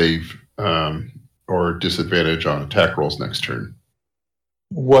 is the save, or disadvantage on attack rolls next turn.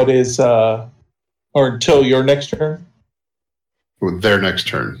 What is, or until your next turn? Well, their next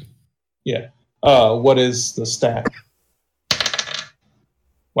turn. Yeah. What is the stat?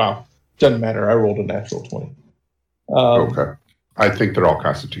 Wow. Doesn't matter. I rolled a natural 20. Okay. I think they're all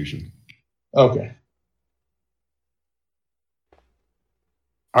Constitution. Okay.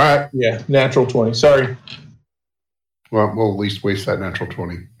 All right. Yeah, natural 20. Sorry. Well, we'll at least waste that natural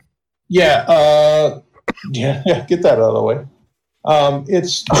 20. Yeah, yeah, get that out of the way.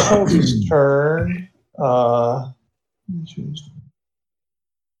 It's Toby's turn.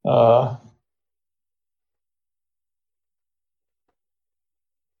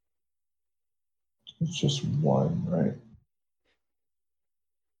 It's just one, right?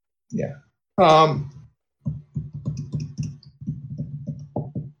 Yeah.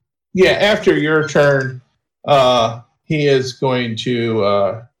 Yeah, after your turn, he is going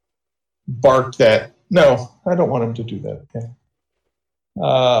to bark that. No, I don't want him to do that. Okay.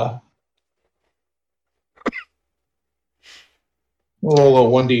 Roll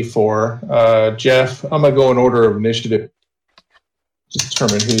a 1d4. Jeff, I'm going to go in order of initiative to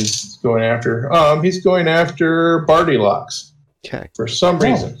determine who's going after. He's going after Barty Locks. Okay. For some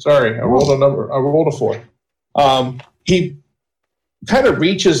reason. Sorry, I rolled a 4. He kind of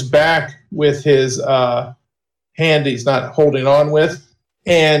reaches back with his hand he's not holding on with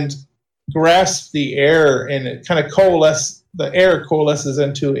and grasps the air, and it kind of the air coalesces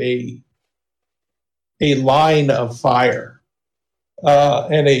into a line of fire.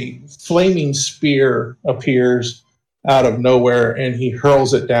 And a flaming spear appears out of nowhere, and he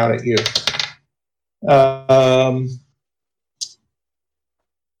hurls it down at you.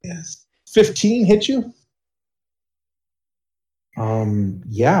 Yes. 15 hit you?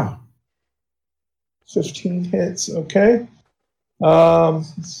 Yeah. 15 hits, okay.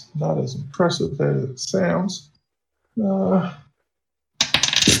 It's not as impressive as it sounds.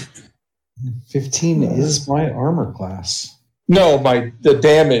 15 is my armor class. No, the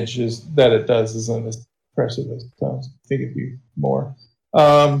damage is that it does isn't as impressive as it sounds. I think it'd be more.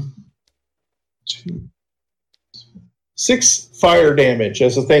 6 fire damage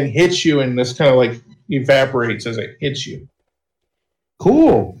as the thing hits you, and this kind of like evaporates as it hits you.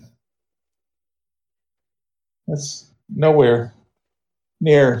 Cool. That's nowhere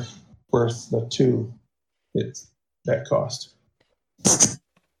near worth the 2 hits that cost.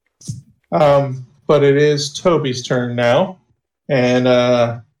 But it is Toby's turn now. And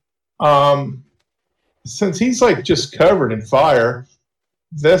since he's like just covered in fire,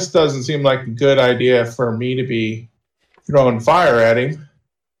 this doesn't seem like a good idea for me to be throwing fire at him.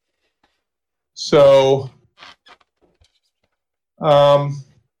 So, well,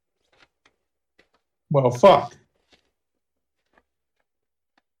 fuck.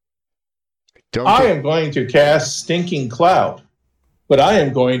 I am going to cast Stinking Cloud, but I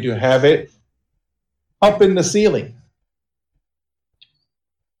am going to have it up in the ceiling.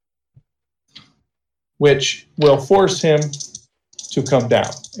 which will force him to come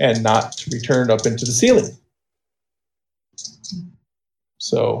down and not to return up into the ceiling.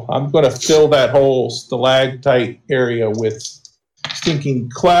 So I'm going to fill that whole stalactite area with stinking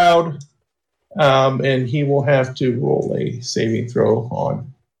cloud, and he will have to roll a saving throw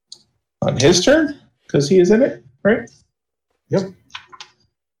on his turn because he is in it, right? Yep.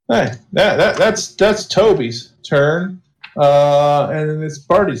 Hey, that's Toby's turn, and it's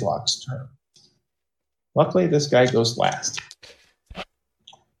Barty's turn. Luckily, this guy goes last.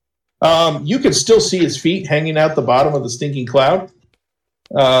 You can still see his feet hanging out the bottom of the stinking cloud.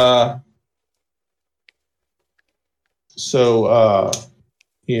 So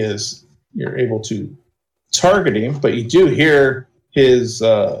you're able to target him, but you do hear his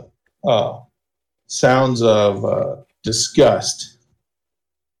sounds of disgust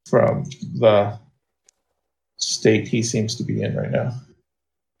from the state he seems to be in right now.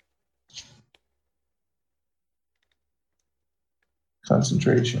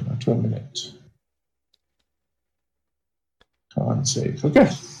 Concentration up to a minute. Con save. Okay.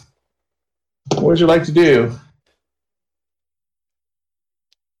 What would you like to do?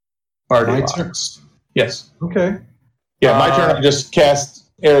 My turn. Yes. Okay. Yeah, my turn. I just cast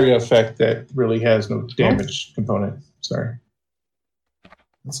area effect that really has no damage component. Sorry.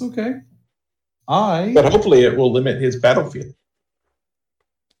 That's okay. But hopefully it will limit his battlefield.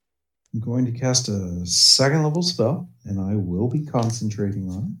 I'm going to cast a second level spell, and I will be concentrating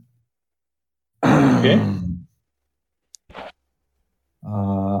on it. Okay.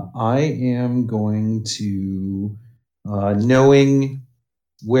 I am going to, knowing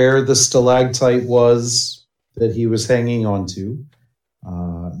where the stalactite was that he was hanging onto,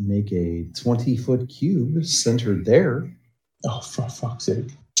 make a 20-foot cube centered there. Oh, for fuck's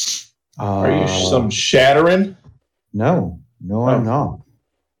sake. Are you some shattering? No, I'm not.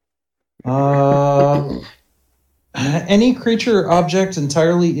 Any creature or object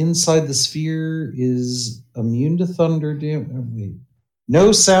entirely inside the sphere is immune to thunder damage. Wait.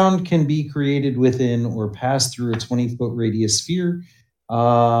 No sound can be created within or pass through a 20-foot radius sphere.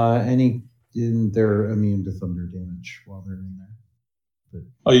 They're immune to thunder damage while they're in there. But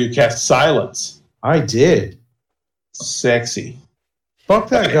oh, you cast silence. I did. Sexy. Fuck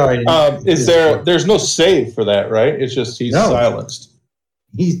that guy. There's no save for that, right? It's just he's silenced.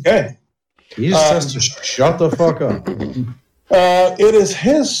 He just has to shut the fuck up. It is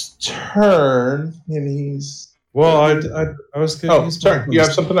his turn, and he's. Well, I was going to. Oh, sorry. You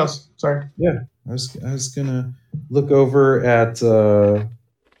have something else. Sorry. Yeah, I was going to look over at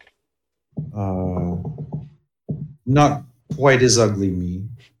not quite as ugly me,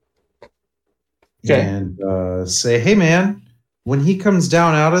 and say, "Hey, man, when he comes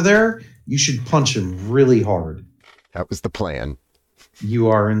down out of there, you should punch him really hard." That was the plan. You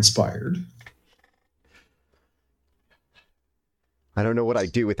are inspired. I don't know what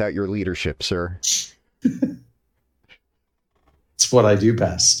I'd do without your leadership, sir. It's what I do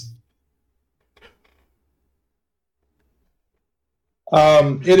best.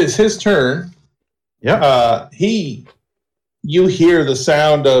 It is his turn. Yeah. You hear the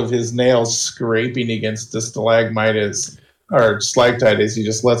sound of his nails scraping against the stalagmite or stalactite as he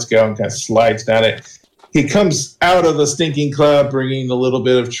just lets go and kind of slides down it. He comes out of the stinking cloud bringing a little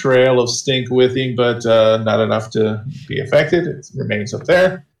bit of trail of stink with him, but not enough to be affected. It remains up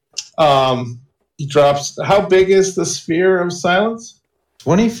there. He drops. How big is the sphere of silence?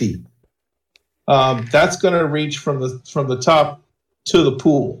 20 feet. That's going to reach from the top to the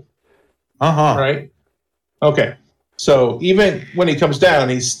pool. Right? Okay. So even when he comes down,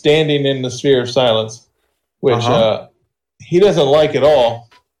 he's standing in the sphere of silence, which he doesn't like at all.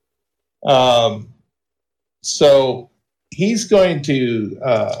 So he's going to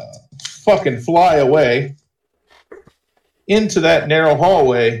fucking fly away into that narrow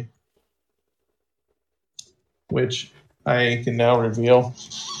hallway, which I can now reveal.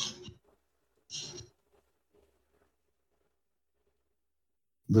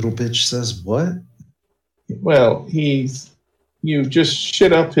 Little bitch says what? Well, you just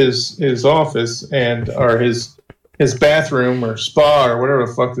shit up his office or his bathroom or spa or whatever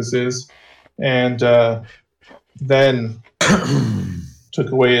the fuck this is, and then took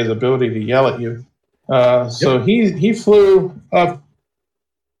away his ability to yell at you. So he flew up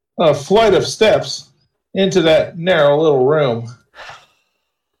a flight of steps into that narrow little room.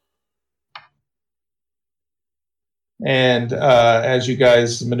 And as you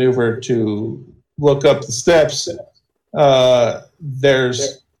guys maneuver to look up the steps,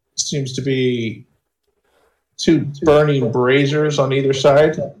 there's seems to be two burning braziers on either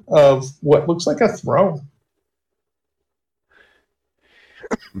side of what looks like a throne.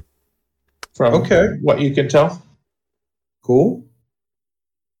 from what you can tell. Cool.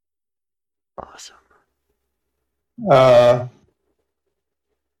 Awesome.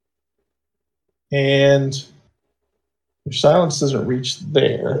 And your silence doesn't reach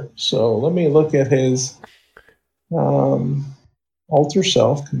there. So let me look at his alter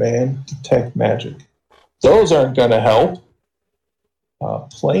self, command, detect magic. Those aren't going to help.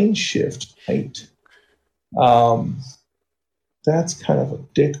 Plane shift, height. That's kind of a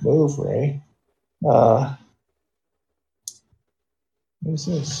dick move, Ray. What is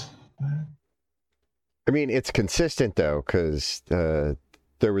this? I mean, it's consistent, though, because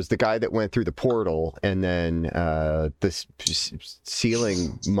there was the guy that went through the portal, and then this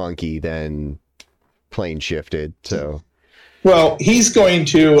ceiling monkey then plane shifted, so... Well, he's going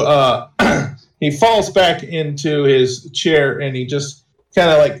to... he falls back into his chair, and he just kind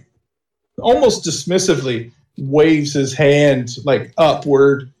of like almost dismissively waves his hand like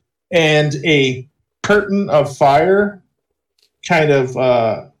upward, and a curtain of fire kind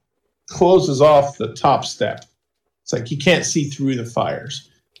of closes off the top step. It's like you can't see through the fires.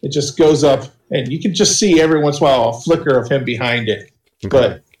 It just goes up, and you can just see every once in a while a flicker of him behind it. Okay.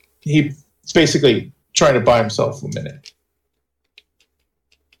 But he's basically trying to buy himself a minute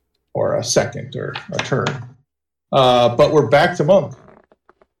or a second or a turn. But we're back to Monk.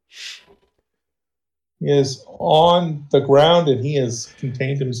 He is on the ground, and he has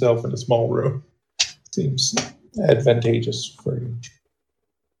contained himself in a small room. Seems advantageous for you.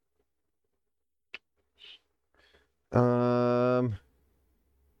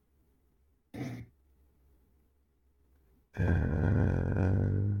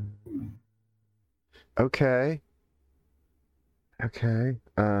 Okay.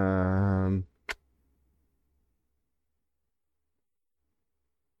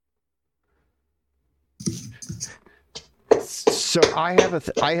 So I have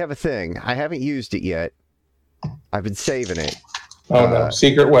a thing. I haven't used it yet. I've been saving it. Oh no!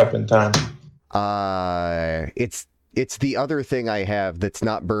 Secret weapon time. It's the other thing I have that's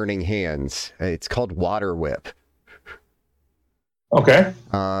not burning hands. It's called Water Whip. Okay.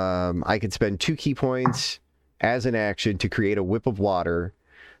 I could spend 2 key points as an action to create a whip of water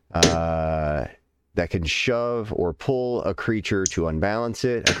that can shove or pull a creature to unbalance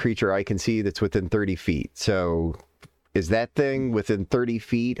it. A creature I can see that's within 30 feet. So, is that thing within 30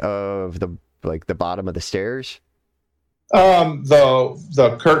 feet of the bottom of the stairs?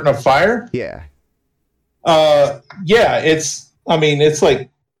 The curtain of fire? Yeah. Yeah, it's like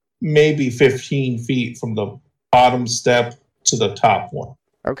maybe 15 feet from the bottom step to the top one.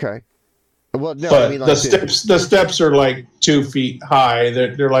 Okay. Well, no, but I mean, like the steps are like 2 feet high.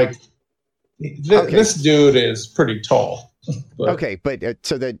 They're like, this dude is pretty tall. But, okay, but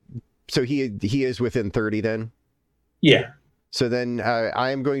so he is within 30 then? Yeah. So then I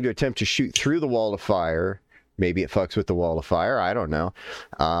am going to attempt to shoot through the wall of fire. Maybe it fucks with the wall of fire. I don't know.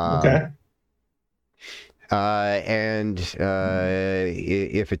 Okay. And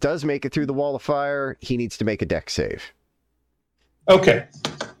if it does make it through the wall of fire, he needs to make a dex save. Okay.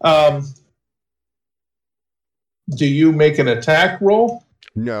 Do you make an attack roll?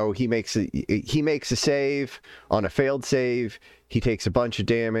 No, he makes a save. On a failed save, he takes a bunch of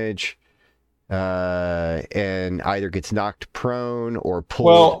damage, and either gets knocked prone or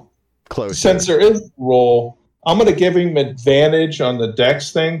pulled closer. Since there is a roll, I'm going to give him advantage on the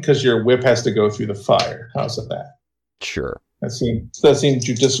dex thing because your whip has to go through the fire. How's that? Sure. That seems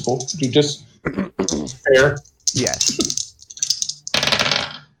judicial. Fair. Yes.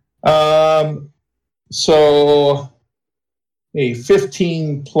 So a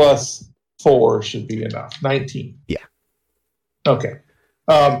 15 plus 4 should be enough. 19. Yeah. Okay.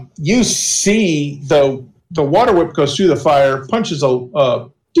 You see the water whip goes through the fire, punches a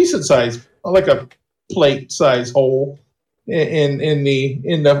decent size, like a plate size hole in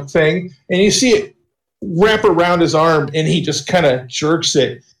the thing, and you see it wrap around his arm, and he just kind of jerks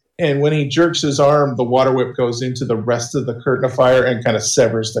it. And when he jerks his arm, the water whip goes into the rest of the curtain of fire and kind of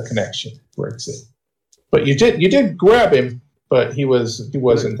severs the connection, breaks it. But you did grab him, but he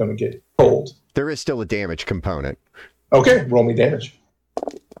wasn't going to get cold. There is still a damage component. Okay, roll me damage.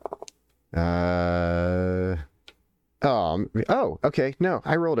 Okay. No,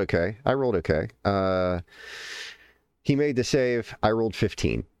 I rolled okay. He made the save. I rolled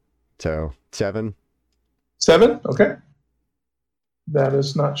 15. So 7. 7? Okay. That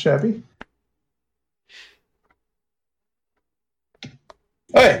is not shabby.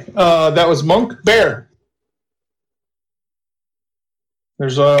 Hey, that was Monk. Bear.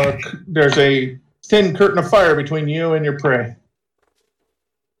 There's a thin curtain of fire between you and your prey.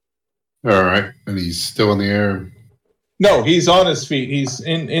 All right, and he's still in the air. No, he's on his feet. He's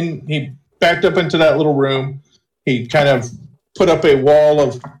he backed up into that little room. He kind of put up a wall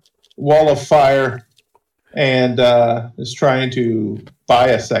of fire and is trying to buy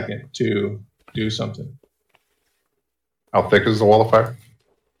a second to do something. How thick is the wall of fire?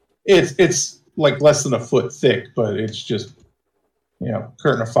 It's like less than a foot thick, but it's just,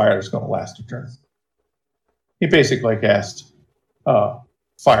 curtain of fire is going to last a turn. He basically cast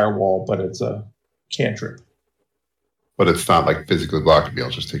firewall, but it's a cantrip. But it's not like physically blocked. You'll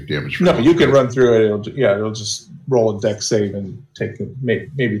just take damage. No, you can run through it. It'll just roll a dex save and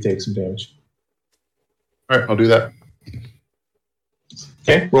maybe take some damage. All right, I'll do that.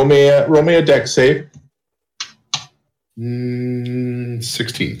 Okay, roll me a dex save.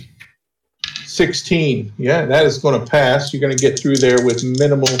 16. 16. Yeah, that is going to pass. You're going to get through there with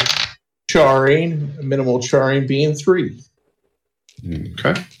minimal charring. Minimal charring being 3.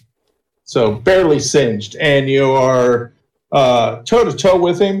 Okay. So barely singed, and you are toe to toe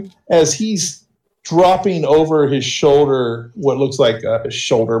with him as he's dropping over his shoulder what looks like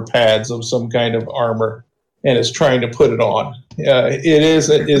shoulder pads of some kind of armor, and is trying to put it on. It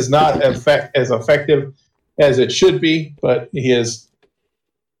is not as effective as it should be, but he has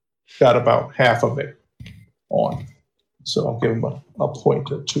got about half of it on. So I'll give him a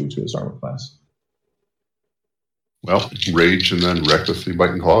point or 2 to his armor class. Well, rage and then recklessly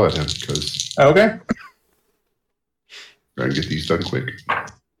bite and claw at him because okay. Try and get these done quick.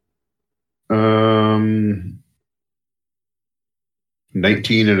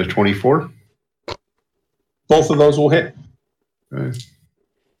 19 and a 24. Both of those will hit. Okay.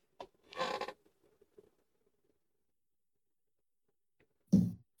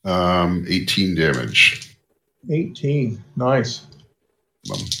 Um, 18 damage. 18. Nice.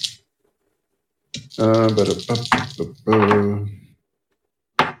 A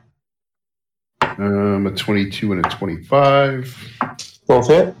 22 and a 25. Both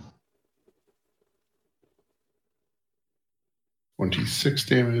hit. 26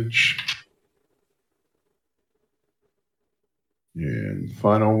 damage. And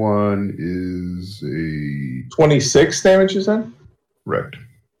final one is a 26 damage, you said? correct.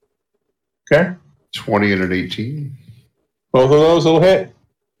 Okay. 20 and an 18. Both of those will hit.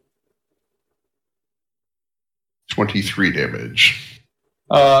 23 damage.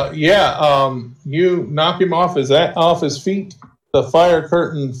 You knock him off his feet. The fire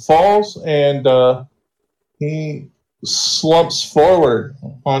curtain falls, and he slumps forward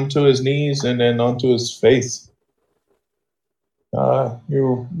onto his knees and then onto his face.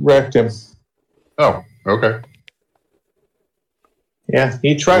 You wrecked him. Oh, okay. Yeah,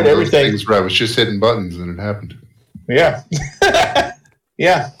 he tried everything. Things where I was just hitting buttons and it happened. Yeah.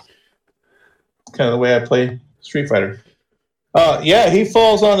 Yeah. Kind of the way I play Street Fighter. He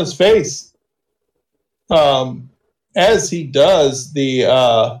falls on his face. As he does,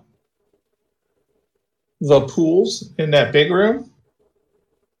 the pools in that big room,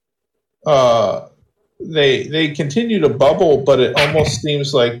 they continue to bubble, but it almost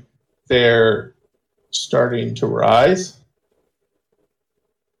seems like they're starting to rise.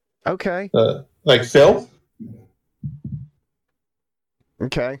 Okay. Like Phil.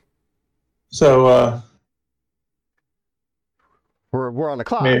 Okay. So we're on the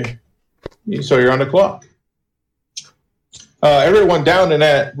clock. So you're on the clock. Everyone down in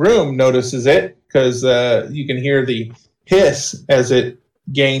that room notices it because you can hear the hiss as it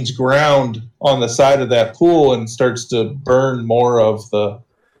gains ground on the side of that pool and starts to burn more of the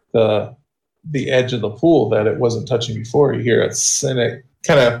edge of the pool that it wasn't touching before. You hear it, and it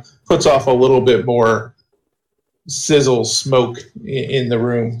kind of puts off a little bit more sizzle smoke in the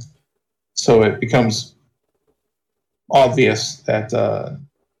room, so it becomes obvious that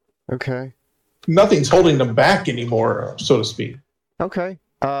okay, nothing's holding them back anymore, so to speak. Okay.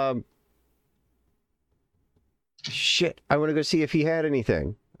 Shit, I want to go see if he had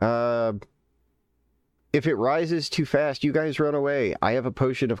anything. If it rises too fast, you guys run away. I have a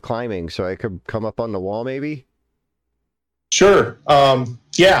potion of climbing, so I could come up on the wall, maybe? Sure.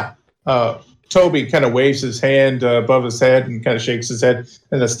 Toby kind of waves his hand above his head and kind of shakes his head,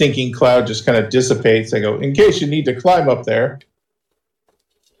 and the stinking cloud just kind of dissipates. I go, in case you need to climb up there.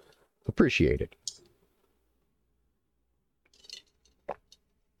 Appreciate it.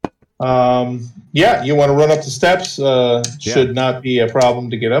 You want to run up the steps. Should not be a problem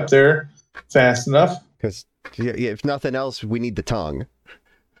to get up there fast enough. Because if nothing else, we need the tongue.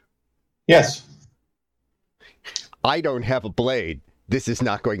 Yes. I don't have a blade. This is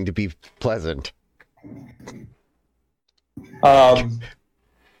not going to be pleasant. I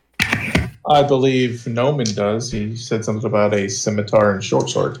believe Noman does. He said something about a scimitar and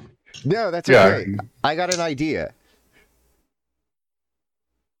short sword. No, that's okay. I got an idea.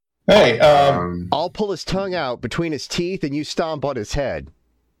 Hey, I'll pull his tongue out between his teeth and you stomp on his head.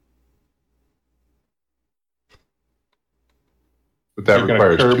 But that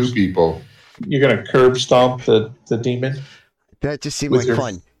requires two people. You're going to curb stomp the demon? That just seemed like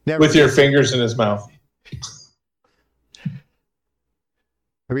fun. With your fingers in his mouth.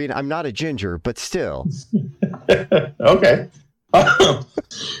 I mean, I'm not a ginger, but still. Okay.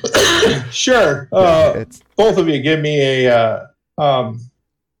 Sure. Both of you give me a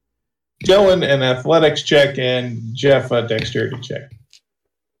Dylan an athletics check and Jeff a dexterity check.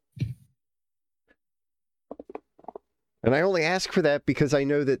 And I only ask for that because I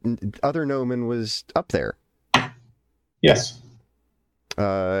know that other Gnomon was up there. Yes.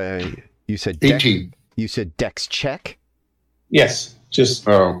 You said 18. You said dex check? Yes. Just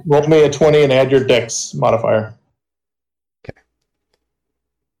roll me a 20 and add your dex modifier. Okay.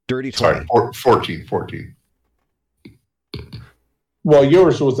 Dirty 20. Sorry, 14. Well,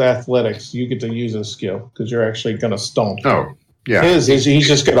 yours was athletics. You get to use a skill because you're actually going to stomp. Oh, yeah. His is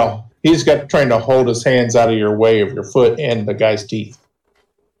he's trying to hold his hands out of your way of your foot and the guy's teeth.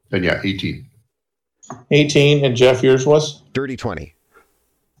 Then 18. 18, and Jeff, yours was? Dirty 20.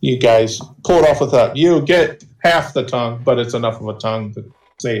 You guys pull it off without. You get half the tongue, but it's enough of a tongue to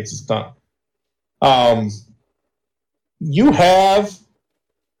say it's a tongue. You have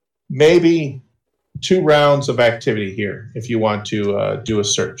maybe 2 rounds of activity here if you want to do a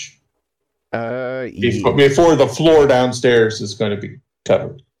search. Before the floor downstairs is going to be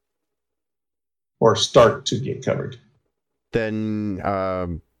covered. Or start to get covered. Then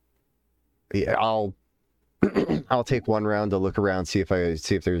I'll I'll take 1 round to look around, see if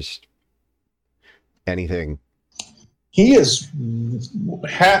there's anything. He's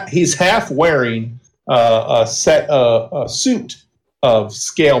half wearing a suit of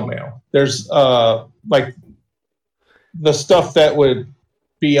scale mail. There's like the stuff that would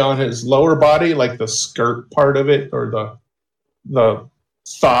be on his lower body, like the skirt part of it or the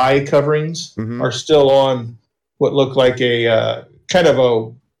thigh coverings are still on what look like a kind of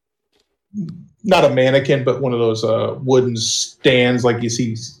a, not a mannequin, but one of those wooden stands like you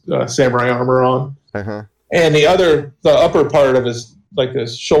see samurai armor on. Uh-huh. And the upper part of his, like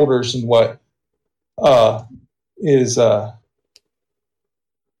his shoulders and what is on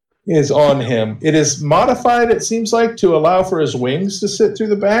him. It is modified, it seems like, to allow for his wings to sit through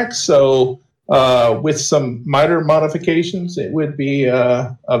the back. So with some minor modifications, it would be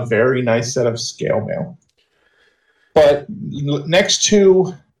a very nice set of scale mail. But next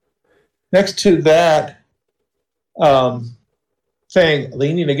to that thing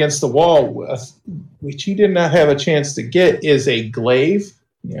leaning against the wall, which you did not have a chance to get, is a glaive,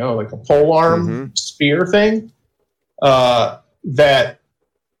 like a polearm spear thing that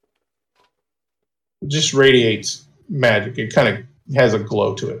just radiates magic. It kind of has a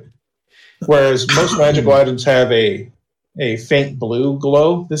glow to it. Whereas most magical items have a faint blue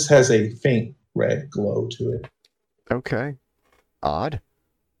glow, this has a faint red glow to it. Okay. Odd.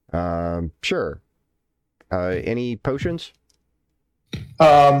 Sure. Any potions?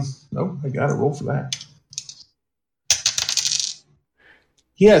 No, I got to roll for that.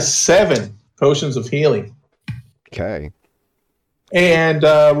 He has 7 potions of healing. Okay. And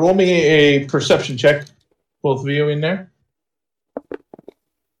roll me a perception check, both of you in there.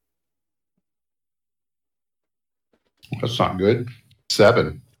 That's not good.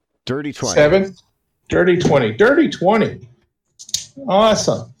 7. Dirty 20. 7? Dirty 20. Dirty 20.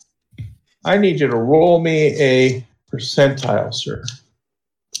 Awesome. I need you to roll me a percentile, sir.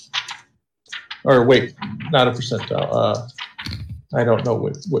 Or wait, not a percentile. I don't know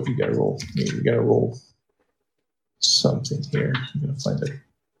what you got to roll. You got to roll something here. I'm going to find a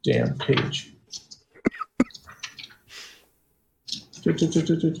damn page.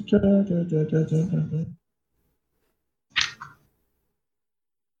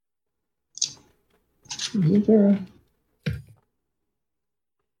 Is there a...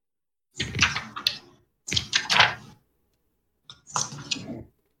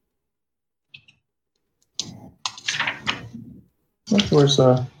 Where's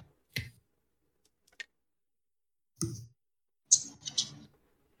okay,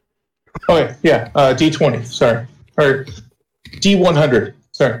 yeah, D20, sorry. Or D100,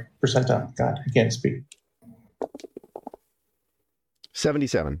 sorry, percentile. God, I can't speak.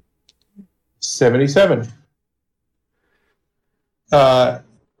 77. 77.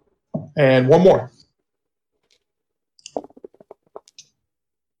 And one more.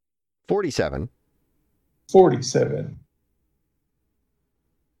 47. 47.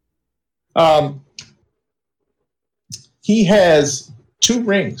 He has 2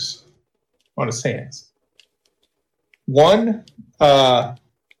 rings on his hands. One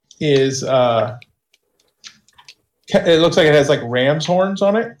is it looks like it has like ram's horns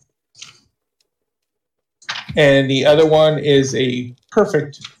on it, and the other one is a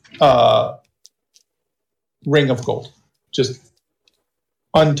perfect ring of gold, just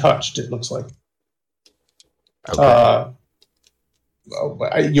untouched. It looks like. Okay.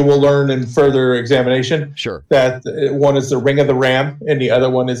 You will learn in further examination. Sure. That one is the ring of the ram, and the other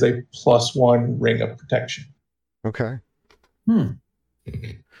one is a +1 ring of protection. Okay.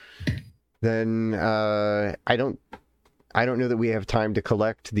 Then I don't know that we have time to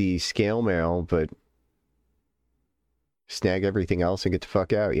collect the scale mail, but snag everything else and get the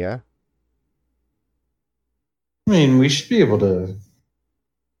fuck out. Yeah. I mean, we should be able to.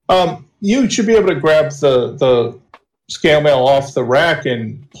 You should be able to grab the scale mail off the rack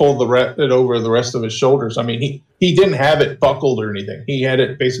and pull it over the rest of his shoulders. I mean, he didn't have it buckled or anything. He had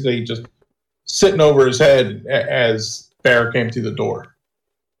it basically just sitting over his head as Bear came through the door.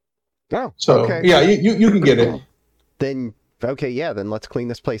 Oh, so okay. Yeah, you can get it. Then okay, yeah. Then let's clean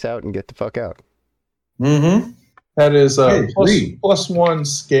this place out and get the fuck out. Mm-hmm. That is +1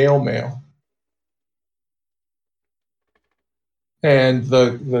 scale mail. And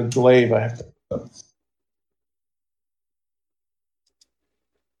the glaive I have to.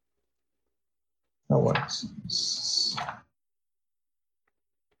 That works.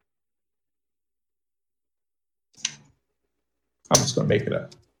 I'm just going to make it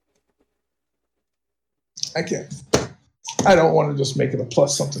up. I can't. I don't want to just make it a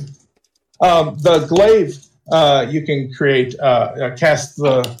plus something. The glaive, you can create, cast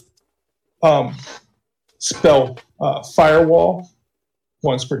the spell Firewall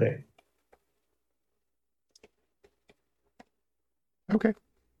once per day. Okay.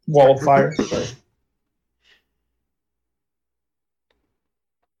 Wall of fire. Sorry.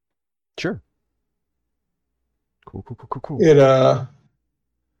 Sure. Cool. It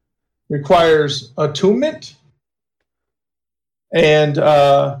requires attunement, and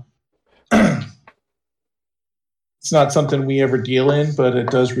it's not something we ever deal in, but it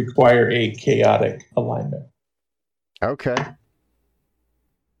does require a chaotic alignment. Okay.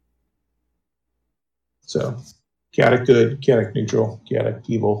 So, chaotic good, chaotic neutral, chaotic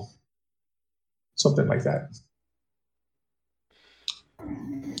evil, something like that.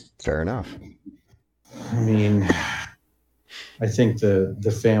 Fair enough. I mean, I think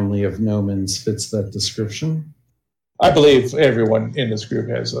the family of Nomans fits that description. I believe everyone in this group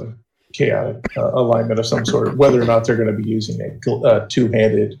has a chaotic alignment of some sort. Whether or not they're going to be using a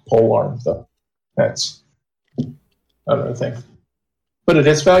two-handed pole arm, though, that's another thing. But it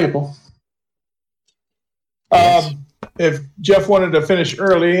is valuable. Yes. If Jeff wanted to finish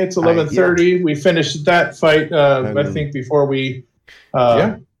early, it's 11:30. Yeah. We finished that fight, I think, before we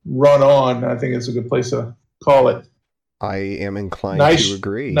run on. I think it's a good place to call it. I am inclined to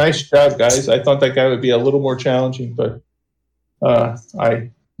agree. Nice job, guys. I thought that guy would be a little more challenging, but I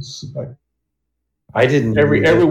didn't. Every